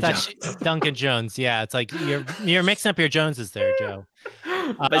Duncan Jones. Yeah, it's like you're mixing up your Joneses there, Joe.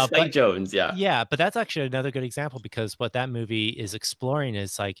 Spike Jones, yeah. Yeah, but that's actually another good example, because what that movie is exploring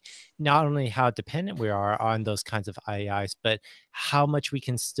is like not only how dependent we are on those kinds of AIs, but how much we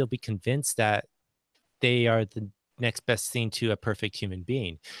can still be convinced that they are the next best thing to a perfect human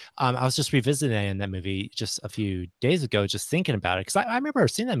being. I was just revisiting that movie just a few days ago, just thinking about it, because I remember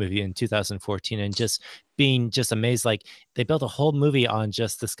seeing that movie in 2014 and just being just amazed. Like, they built a whole movie on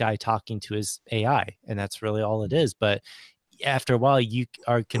just this guy talking to his AI, and that's really all it is. But after a while, you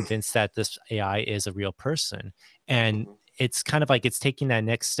are convinced that this AI is a real person, and it's kind of like it's taking that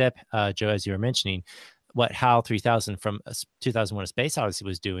next step, Joe, as you were mentioning, what HAL 3000 from 2001: A Space Odyssey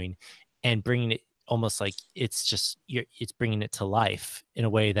was doing, and bringing it almost like it's bringing it to life in a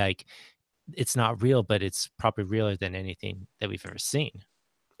way that, like, it's not real, but it's probably realer than anything that we've ever seen.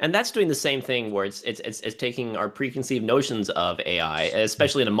 And that's doing the same thing where it's taking our preconceived notions of AI,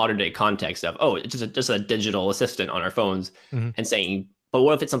 especially in a modern day context of, it's just a digital assistant on our phones, and saying, but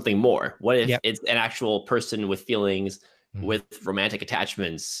what if it's something more? What if it's an actual person with feelings, with romantic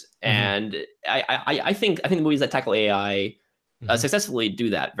attachments? And I think movies that tackle AI successfully do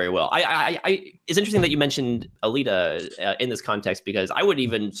that very well. It's interesting that you mentioned Alita in this context, because I would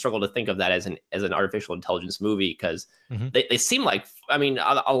even struggle to think of that as an artificial intelligence movie, because they seem like, I mean,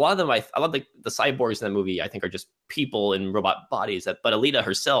 a lot of them, I love the cyborgs in that movie, I think, are just people in robot bodies. But Alita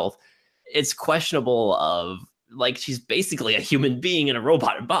herself, it's questionable of, like, she's basically a human being in a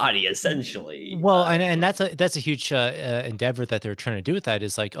robot body, essentially. Well, and that's a huge endeavor that they're trying to do with that,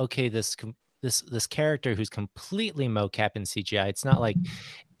 is like, okay, this this character who's completely mocap in CGI. It's not like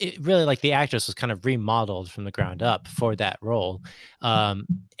it really, like, the actress was kind of remodeled from the ground up for that role. And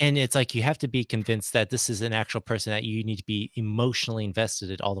it's like you have to be convinced that this is an actual person that you need to be emotionally invested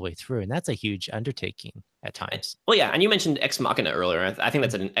in all the way through, and that's a huge undertaking at times. Well, yeah, and you mentioned Ex Machina earlier. I think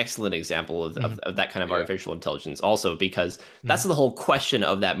that's an excellent example of that kind of artificial intelligence, also because that's the whole question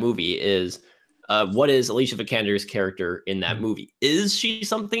of that movie is, what is Alicia Vikander's character in that movie? Is she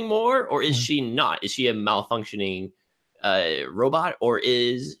something more, or is she not? Is she a malfunctioning robot, or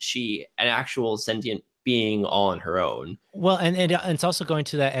is she an actual sentient being all on her own? Well, and it's also going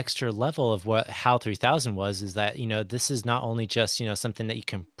to that extra level of what HAL 3000 was, is that, this is not only just, something that you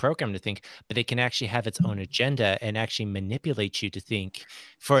can program to think, but it can actually have its own agenda and actually manipulate you to think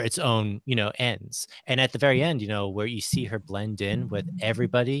for its own, ends. And at the very end, where you see her blend in with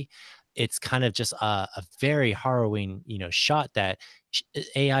everybody, it's kind of just a very harrowing, shot that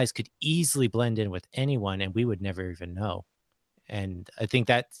AIs could easily blend in with anyone and we would never even know. And I think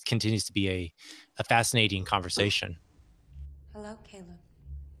that continues to be a fascinating conversation. Hello, Caleb.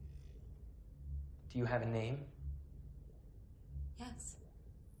 Do you have a name? Yes.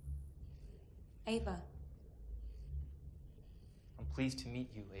 Ava. I'm pleased to meet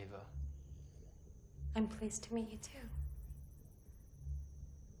you, Ava. I'm pleased to meet you too.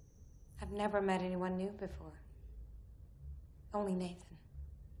 I've never met anyone new before. Only Nathan.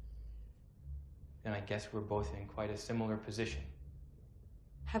 Then I guess we're both in quite a similar position.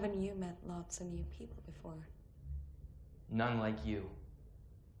 Haven't you met lots of new people before? None like you.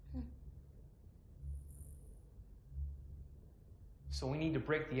 So we need to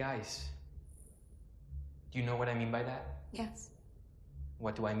break the ice. Do you know what I mean by that? Yes.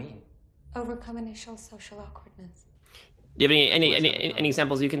 What do I mean? Overcome initial social awkwardness. Do you have any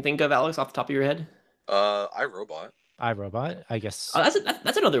examples you can think of, Alex, off the top of your head? iRobot. iRobot, I guess. Oh,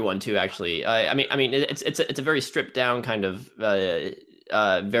 that's another one too, actually. I mean, it's a very stripped down kind of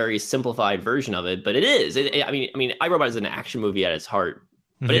very simplified version of it, but it is. I mean, iRobot is an action movie at its heart,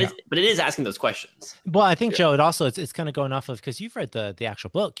 but it is asking those questions. Well, I think Joe, it's kind of going off of, because you've read the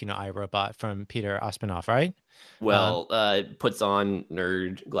actual book, iRobot from Peter Ospinoff, right? Well, pushes up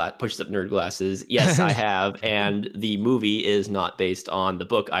nerd glasses. Yes, I have. And the movie is not based on the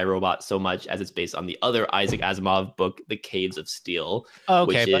book iRobot so much as it's based on the other Isaac Asimov book, The Caves of Steel,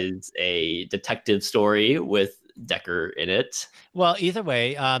 which is a detective story with Decker in it. Well, either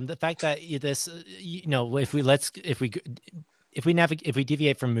way, the fact that this, if we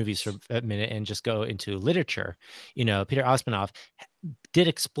deviate from movies for a minute and just go into literature, Peter Ospinoff did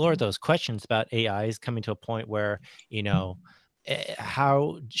explore those questions about AIs coming to a point where,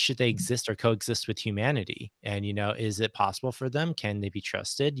 how should they exist or coexist with humanity? And, is it possible for them? Can they be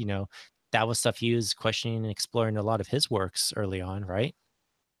trusted? That was stuff he was questioning and exploring a lot of his works early on, right?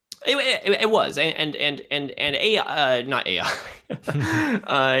 It was, and AI, not AI,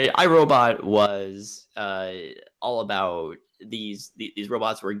 iRobot was all about these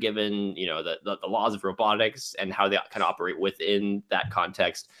robots were given, the laws of robotics and how they kind of operate within that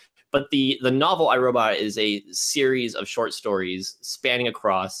context. But the novel iRobot is a series of short stories spanning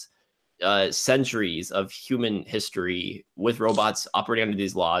across centuries of human history with robots operating under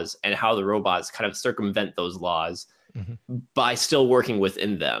these laws and how the robots kind of circumvent those laws by still working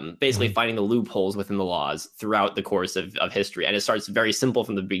within them, basically finding the loopholes within the laws throughout the course of history. And it starts very simple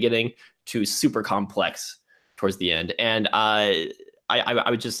from the beginning to super complex towards the end. And I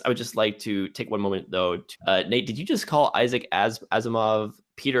would just like to take one moment though. Nate, did you just call Isaac Asimov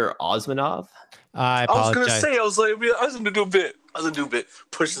Peter Osmanov? I was gonna say, I was gonna do a bit.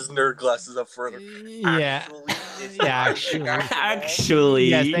 Push his nerd glasses up further. Yeah. Actually.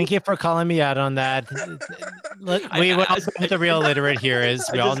 Yes, thank you for calling me out on that. Look, we all know who the real literate here is.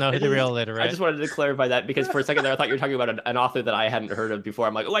 We all know who the real literate. I just wanted to clarify that because for a second there, I thought you were talking about an author that I hadn't heard of before.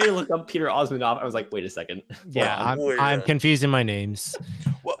 I'm like, oh, I looked up Peter Osmanov. I was like, wait a second. Yeah, I'm confusing my names.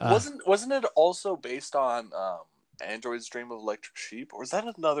 Well, wasn't it also based on Android's Dream of Electric Sheep, or was that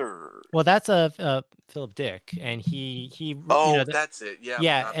another? Well, that's a Philip Dick, and he. Oh, that's it. Yeah.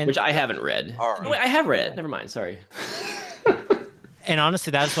 Yeah, and which I haven't read. All right. Oh, wait, I have read it. Never mind. Sorry. And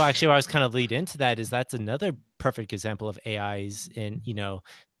honestly, that's why I was kind of lead into that. Is that's another perfect example of AIs in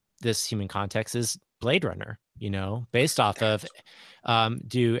this human context is Blade Runner. Based off of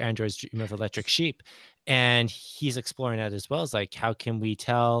Do Androids Dream of Electric Sheep, and he's exploring that as well as like how can we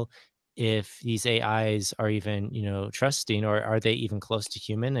tell if these AIs are even, trusting, or are they even close to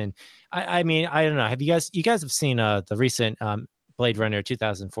human? And I mean, I don't know. You guys have seen the recent Blade Runner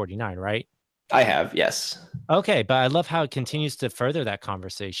 2049, right? I have, yes. Okay, but I love how it continues to further that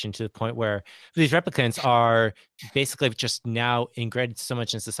conversation to the point where these replicants are basically just now ingrained so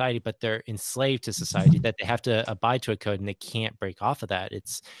much in society, but they're enslaved to society that they have to abide to a code and they can't break off of that.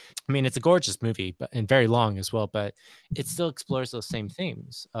 I mean, it's a gorgeous movie, but and very long as well, but it still explores those same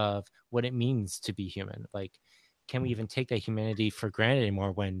themes of what it means to be human. Like, can we even take that humanity for granted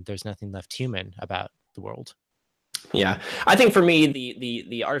anymore when there's nothing left human about the world? Yeah, I think for me,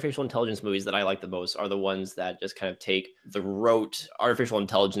 the artificial intelligence movies that I like the most are the ones that just kind of take the rote artificial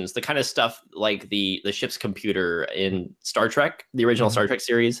intelligence, the kind of stuff like the ship's computer in Star Trek, the original Star Trek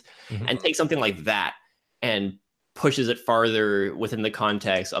series, and take something like that and pushes it farther within the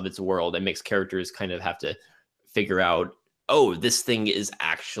context of its world and makes characters kind of have to figure out, oh, this thing is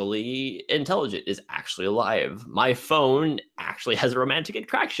actually intelligent, is actually alive. My phone actually has a romantic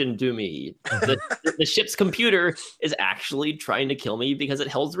attraction to me. The ship's computer is actually trying to kill me because it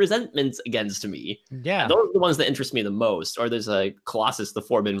holds resentments against me. Yeah. And those are the ones that interest me the most. Or there's a Colossus, the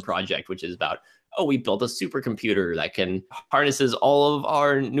Foreman Project, which is about, oh, we built a supercomputer that can harnesses all of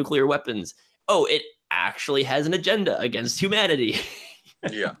our nuclear weapons. Oh, it actually has an agenda against humanity.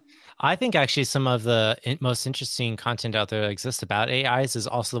 Yeah. I think actually some of the most interesting content out there that exists about AIs is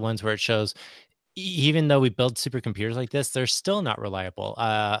also the ones where it shows, even though we build supercomputers like this, they're still not reliable.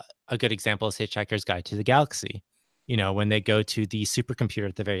 A good example is Hitchhiker's Guide to the Galaxy. You know, when they go to the supercomputer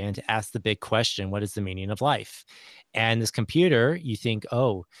at the very end to ask the big question, what is the meaning of life? And this computer, you think,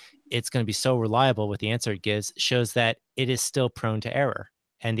 oh, it's going to be so reliable with the answer it gives, shows that it is still prone to error.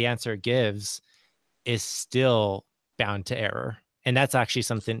 And the answer it gives is still bound to error. And that's actually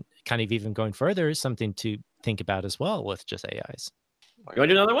something kind of even going further is something to think about as well with just AIs. You want to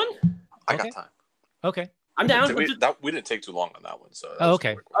do another one? I Okay. got time. Okay. I'm down. We didn't take too long on that one. So that Oh, was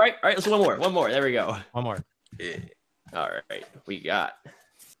okay. quick. All right. Let's do one more. There we go. One more. Yeah. All right. We got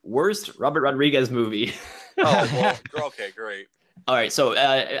worst Robert Rodriguez movie. Oh, well, okay, great. All right. So,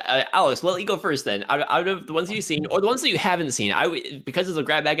 Alex, well, you go first then. Out of the ones that you've seen or the ones that you haven't seen, because it's a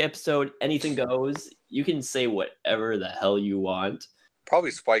grab bag episode, anything goes. You can say whatever the hell you want.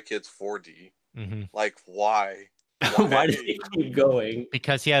 Probably Spy Kids 4D. Mm-hmm. Like, why? Why does he keep going?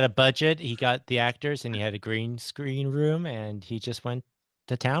 Because he had a budget, he got the actors, and he had a green screen room, and he just went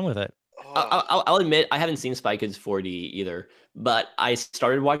to town with it. I'll admit I haven't seen Spy Kids 4D either, but I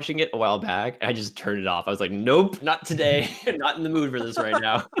started watching it a while back and I just turned it off. I was like, nope, not today. Not in the mood for this right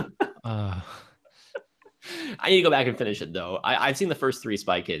now. I need to go back and finish it though. I've seen the first 3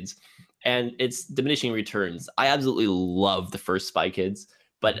 Spy Kids and it's diminishing returns. I absolutely love the first Spy Kids,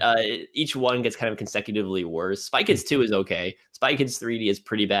 but each one gets kind of consecutively worse. Spy Kids 2 is okay. Spy Kids 3D is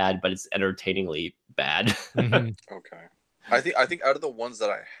pretty bad, but it's entertainingly bad. Mm-hmm. Okay. I think out of the ones that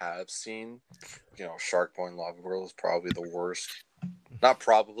I have seen, you know, Shark Boy and Lava Girl is probably the worst. Not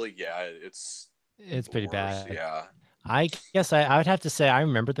probably, yeah, it's pretty worst, bad. Yeah. I guess I would have to say I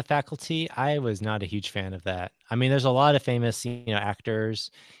remember The Faculty. I was not a huge fan of that. I mean, there's a lot of famous, actors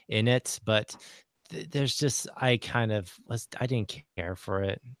in it, but there's just I didn't care for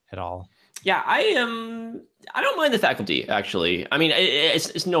it at all. Yeah, I don't mind The Faculty actually. I mean,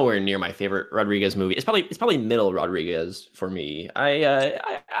 it's nowhere near my favorite Rodriguez movie. It's probably middle Rodriguez for me. I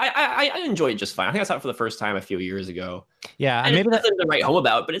enjoy it just fine. I think I saw it for the first time a few years ago. Yeah, and maybe it's nothing to write home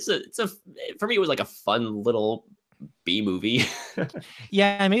about, but it's a for me it was like a fun little B movie.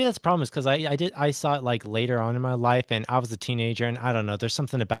 Yeah, maybe that's the problem is because I saw it like later on in my life and I was a teenager and I don't know, there's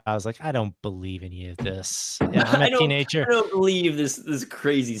something about I was like, I don't believe any of this. Yeah, I'm a teenager. I don't believe this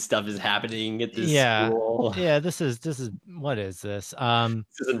crazy stuff is happening at this school. Yeah, this is what is this?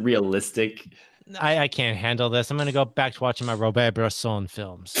 This isn't realistic. I can't handle this. I'm gonna go back to watching my Robert Bresson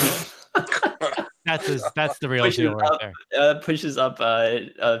films. That's the real deal right there. Pushes up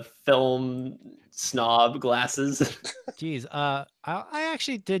film snob glasses. Jeez,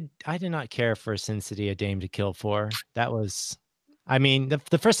 I did not care for Sin City: A Dame to Kill For. That was, I mean,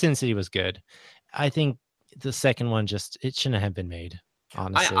 the first Sin City was good. I think the second one it shouldn't have been made.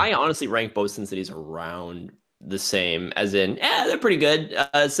 Honestly, I honestly rank both Sin Cities around the same, as in, they're pretty good.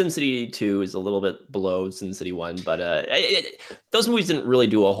 Sin City 2 is a little bit below Sin City 1, but those movies didn't really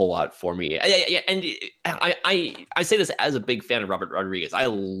do a whole lot for me. I say this as a big fan of Robert Rodriguez. I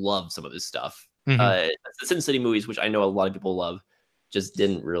love some of his stuff. Mm-hmm. The Sin City movies, which I know a lot of people love, just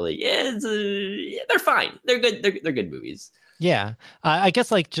didn't really. They're fine. They're good. They're good movies. Yeah, I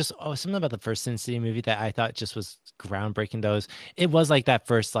guess like just something about the first Sin City movie that I thought just was groundbreaking. It was like that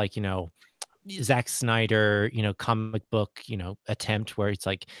first Zack Snyder, comic book, attempt where it's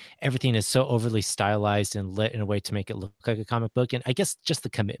like everything is so overly stylized and lit in a way to make it look like a comic book. And I guess just the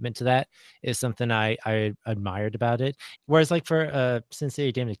commitment to that is something I admired about it. Whereas like for Sin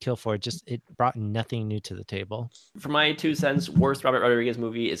City Damned to Kill For, it brought nothing new to the table. For my 2 cents, worst Robert Rodriguez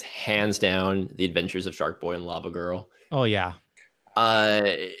movie is hands down The Adventures of Shark Boy and Lava Girl. Oh yeah.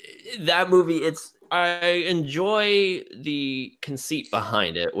 That movie, I enjoy the conceit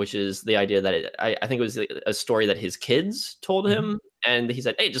behind it, which is the idea that I think it was a story that his kids told him, and he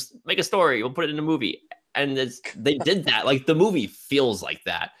said, "Hey, just make a story. We'll put it in a movie." And they did that. Like the movie feels like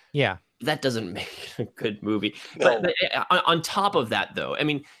that. Yeah, that doesn't make it a good movie. No. But on top of that, though, I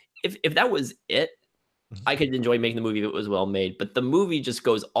mean, if that was it, I could enjoy making the movie if it was well made. But the movie just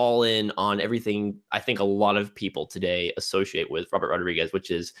goes all in on everything I think a lot of people today associate with Robert Rodriguez, which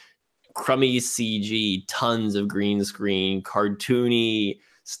is crummy CG, tons of green screen, cartoony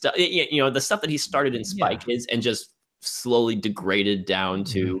stuff. The stuff that he started in Spy Kids and just slowly degraded down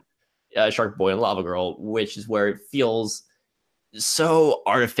to Shark Boy and Lava Girl, which is where it feels so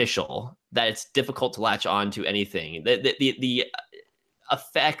artificial that it's difficult to latch on to anything. The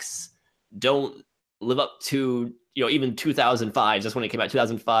effects don't live up to even 2005, just when it came out,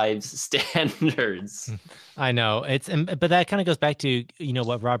 2005's standards. I know but that kind of goes back to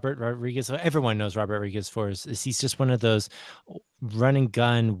what Robert Rodriguez, everyone knows Robert Rodriguez for is he's just one of those run and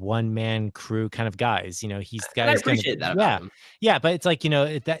gun one man crew kind of guys. He's the guy. I appreciate that about him. Yeah, but it's like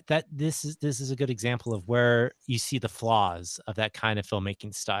that this is a good example of where you see the flaws of that kind of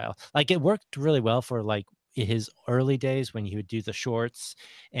filmmaking style. Like it worked really well for like his early days when he would do the shorts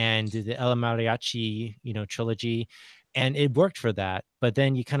and the El Mariachi, trilogy, and it worked for that. But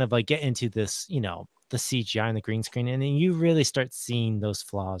then you kind of like get into this, the CGI and the green screen, and then you really start seeing those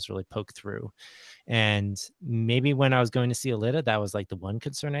flaws really poke through. And maybe when I was going to see Alita, that was like the one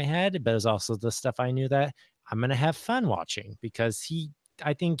concern I had, but it was also the stuff I knew that I'm going to have fun watching, because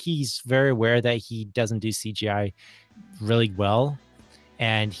I think he's very aware that he doesn't do CGI really well,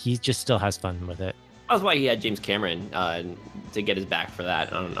 and he just still has fun with it. That's why he had James Cameron to get his back for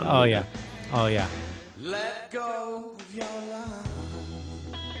that. Oh yeah. Let go of your life.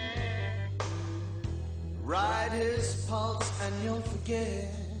 Ride his pulse and you'll forget.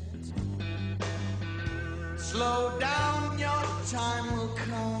 Slow down, your time will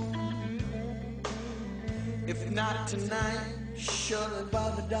come. If not tonight, surely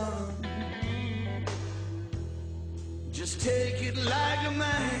by the dawn. Just take it like a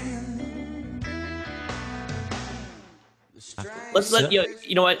man. Let's let you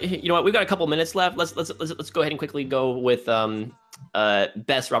know what we've got a couple minutes left. Let's go ahead and quickly go with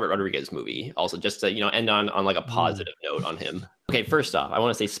best Robert Rodriguez movie, also, just to end on like a positive note on him. Okay, first off, I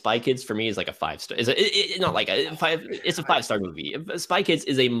want to say Spy Kids for me is like a 5-star. It's not like a 5. It's a 5-star movie. Spy Kids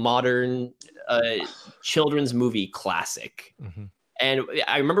is a modern children's movie classic. And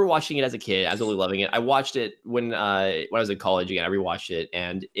I remember watching it as a kid, absolutely loving it. I watched it when I was in college again. I rewatched it,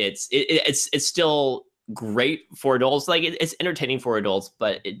 and it's still great for adults. Like it's entertaining for adults,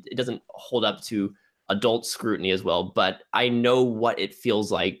 but it doesn't hold up to adult scrutiny as well. But I know what it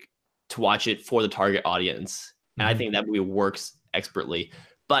feels like to watch it for the target audience, and I think that movie works expertly.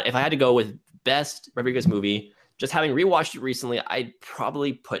 But if I had to go with best Rodriguez movie, just having rewatched it recently, I'd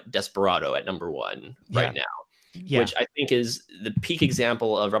probably put Desperado at number 1 right now, which I think is the peak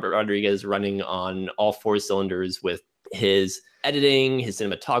example of Robert Rodriguez running on all 4 cylinders with his editing, his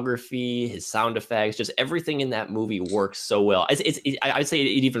cinematography, his sound effects. Just everything in that movie works so well. I'd say it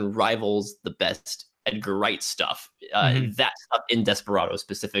even rivals the best Edgar Wright stuff, that stuff in Desperado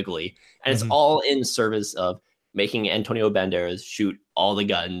specifically. And it's all in service of making Antonio Banderas shoot all the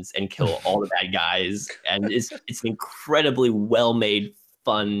guns and kill all the bad guys. And it's an incredibly well-made,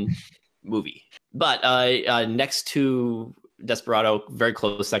 fun movie. But next to Desperado, very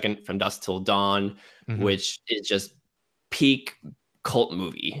close second, From Dusk Till Dawn, which is just peak cult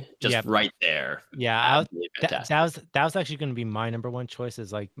movie, just right there. That was actually going to be my number 1 choice,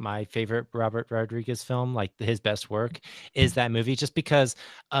 is like my favorite Robert Rodriguez film, like his best work is that movie, just because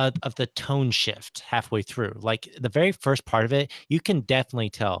of the tone shift halfway through. Like the very first part of it, you can definitely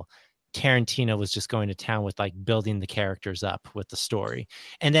tell Tarantino was just going to town with like building the characters up with the story.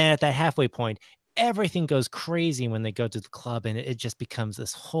 And then at that halfway point, everything goes crazy when they go to the club, and it just becomes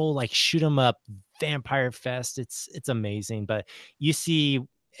this whole like shoot 'em up vampire fest. It's amazing. But you see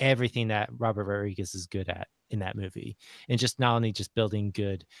everything that Robert Rodriguez is good at in that movie, and just not only just building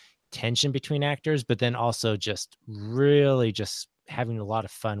good tension between actors, but then also just really just having a lot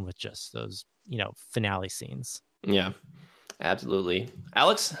of fun with just those finale scenes. Yeah, absolutely.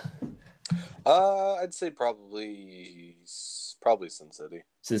 Alex? I'd say probably Sin City.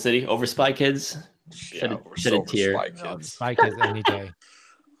 Sin City over Spy Kids. Yeah, we're Shed a so tear. Spy No, Kids. Spy Kids any day.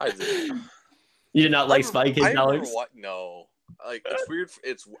 I did. You did not like Spy Kids, I remember Alex? no, like it's weird.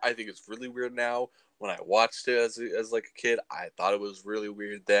 I think it's really weird now. When I watched it as like a kid, I thought it was really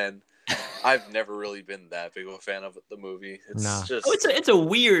weird then. I've never really been that big of a fan of the movie. It's Nah. just Oh, it's a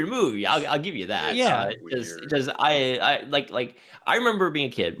weird movie. I'll give you that. Yeah. Because I like I remember being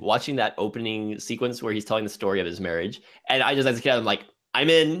a kid watching that opening sequence where he's telling the story of his marriage, and I just as a kid I'm like, I'm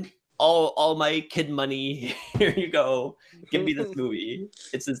in. All my kid money. Here you go. Give me this movie.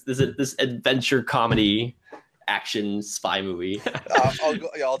 It's this adventure comedy action spy movie.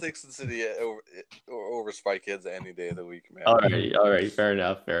 I'll take Sin City over Spy Kids any day of the week, man. All right. Fair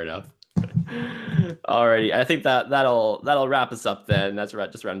enough. Alrighty, I think that'll wrap us up then. That's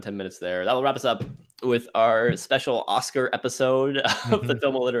just around 10 minutes there. That'll wrap us up with our special Oscar episode of the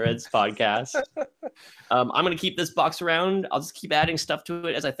Film Illiterates podcast. I'm going to keep this box around. I'll just keep adding stuff to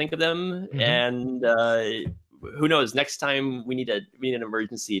it as I think of them. And who knows? Next time we need an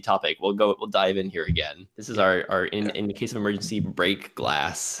emergency topic. We'll dive in here again. This is our in case of emergency break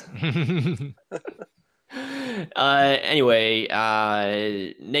glass. Anyway,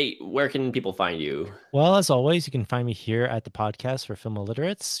 Nate, where can people find you? Well, as always, you can find me here at the podcast for Film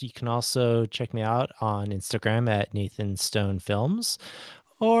Illiterates. You can also check me out on Instagram at Nathan Stone Films.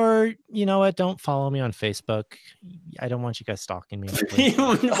 Or, you know what, don't follow me on Facebook. I don't want you guys stalking me.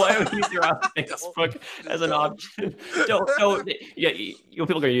 Why would you throw out Facebook as an option? Don't. Yeah, you know what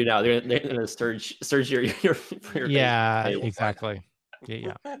people are going to do now? They're going to search your yeah, Facebook. exactly.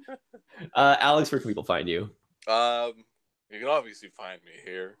 Yeah. Alex, where can people find you? You can obviously find me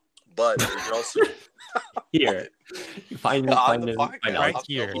here, but you can also Here. You find me On the find podcast. Right Alex.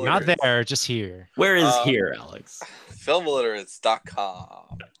 here. Film Not Illiterates. there, just here. Where is here, Alex?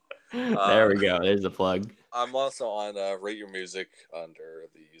 filmilliterates.com. There we go. There's the plug. I'm also on Rate Your Music under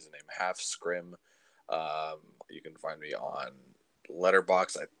the username Half Scrim. You can find me on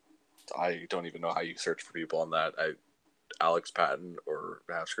Letterboxd. I don't even know how you search for people on that. Alex Patton or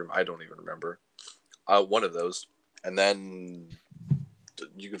Half Scrim. I don't even remember. One of those. And then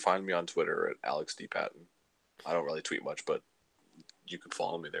you can find me on Twitter at Alex D. Patton. I don't really tweet much, but you can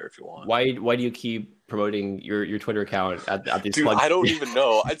follow me there if you want. Why do you keep promoting your Twitter account at these Dude, plugs? I don't even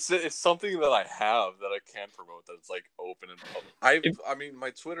know. It's something that I have that I can promote that it's like open and public. I mean, my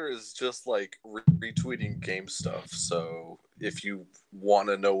Twitter is just like retweeting game stuff. So if you want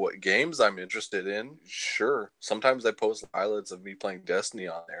to know what games I'm interested in, sure. Sometimes I post highlights of me playing Destiny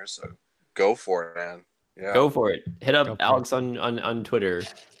on there. So go for it, man. Yeah. Go for it. Hit up Alex on Twitter,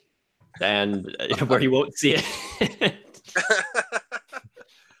 and where you won't see it.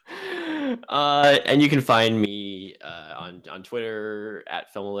 And you can find me on Twitter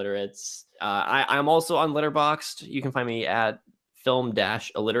at Film Illiterates. I'm also on Letterboxd. You can find me at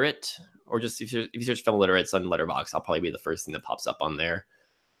film-illiterate, or just if you search Film Illiterates on Letterboxd, I'll probably be the first thing that pops up on there.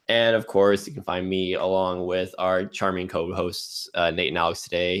 And of course, you can find me along with our charming co-hosts, Nate and Alex,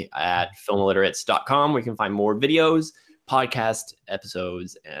 today at filmilliterates.com, where you can find more videos, podcast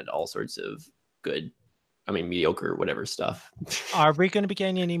episodes, and all sorts of good, mediocre, whatever stuff. Are we going to be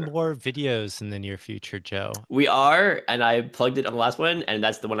getting any more videos in the near future, Joe? We are, and I plugged it on the last one, and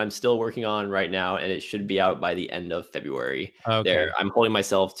that's the one I'm still working on right now, and it should be out by the end of February. Okay. I'm holding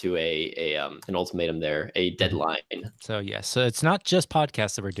myself to an ultimatum there, a deadline. So so it's not just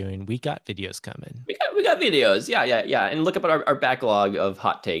podcasts that we're doing. We got videos coming. We got videos, yeah, and look up at our backlog of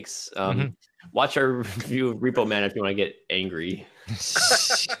hot takes. Watch our review of Repo Man if you want to get angry.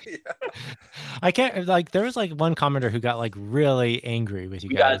 Yeah. I can't there was one commenter who got really angry with you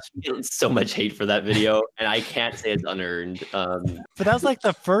guys. Got so much hate for that video, and I can't say it's unearned. But that was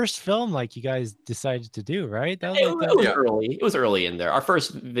the first film you guys decided to do, right? That was early. It was early in there. Our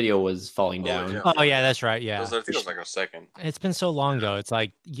first video was Falling Down. Yeah. Oh yeah, that's right. Yeah, I think it was our second. It's been so long though. It's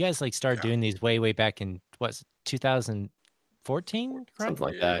you guys started doing these way back in 2014, right? Something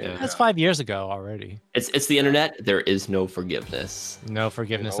like that. Yeah. That's 5 years ago already. It's the internet. There is no forgiveness. No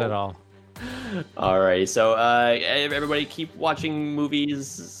forgiveness at all. All right, so everybody keep watching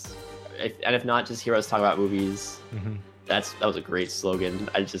movies, and if not, just hear us talk about movies. That was a great slogan.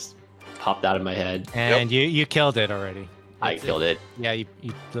 I just popped out of my head. And you killed it already. I killed it. Yeah,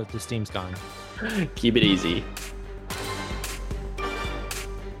 the steam's gone. Keep it easy.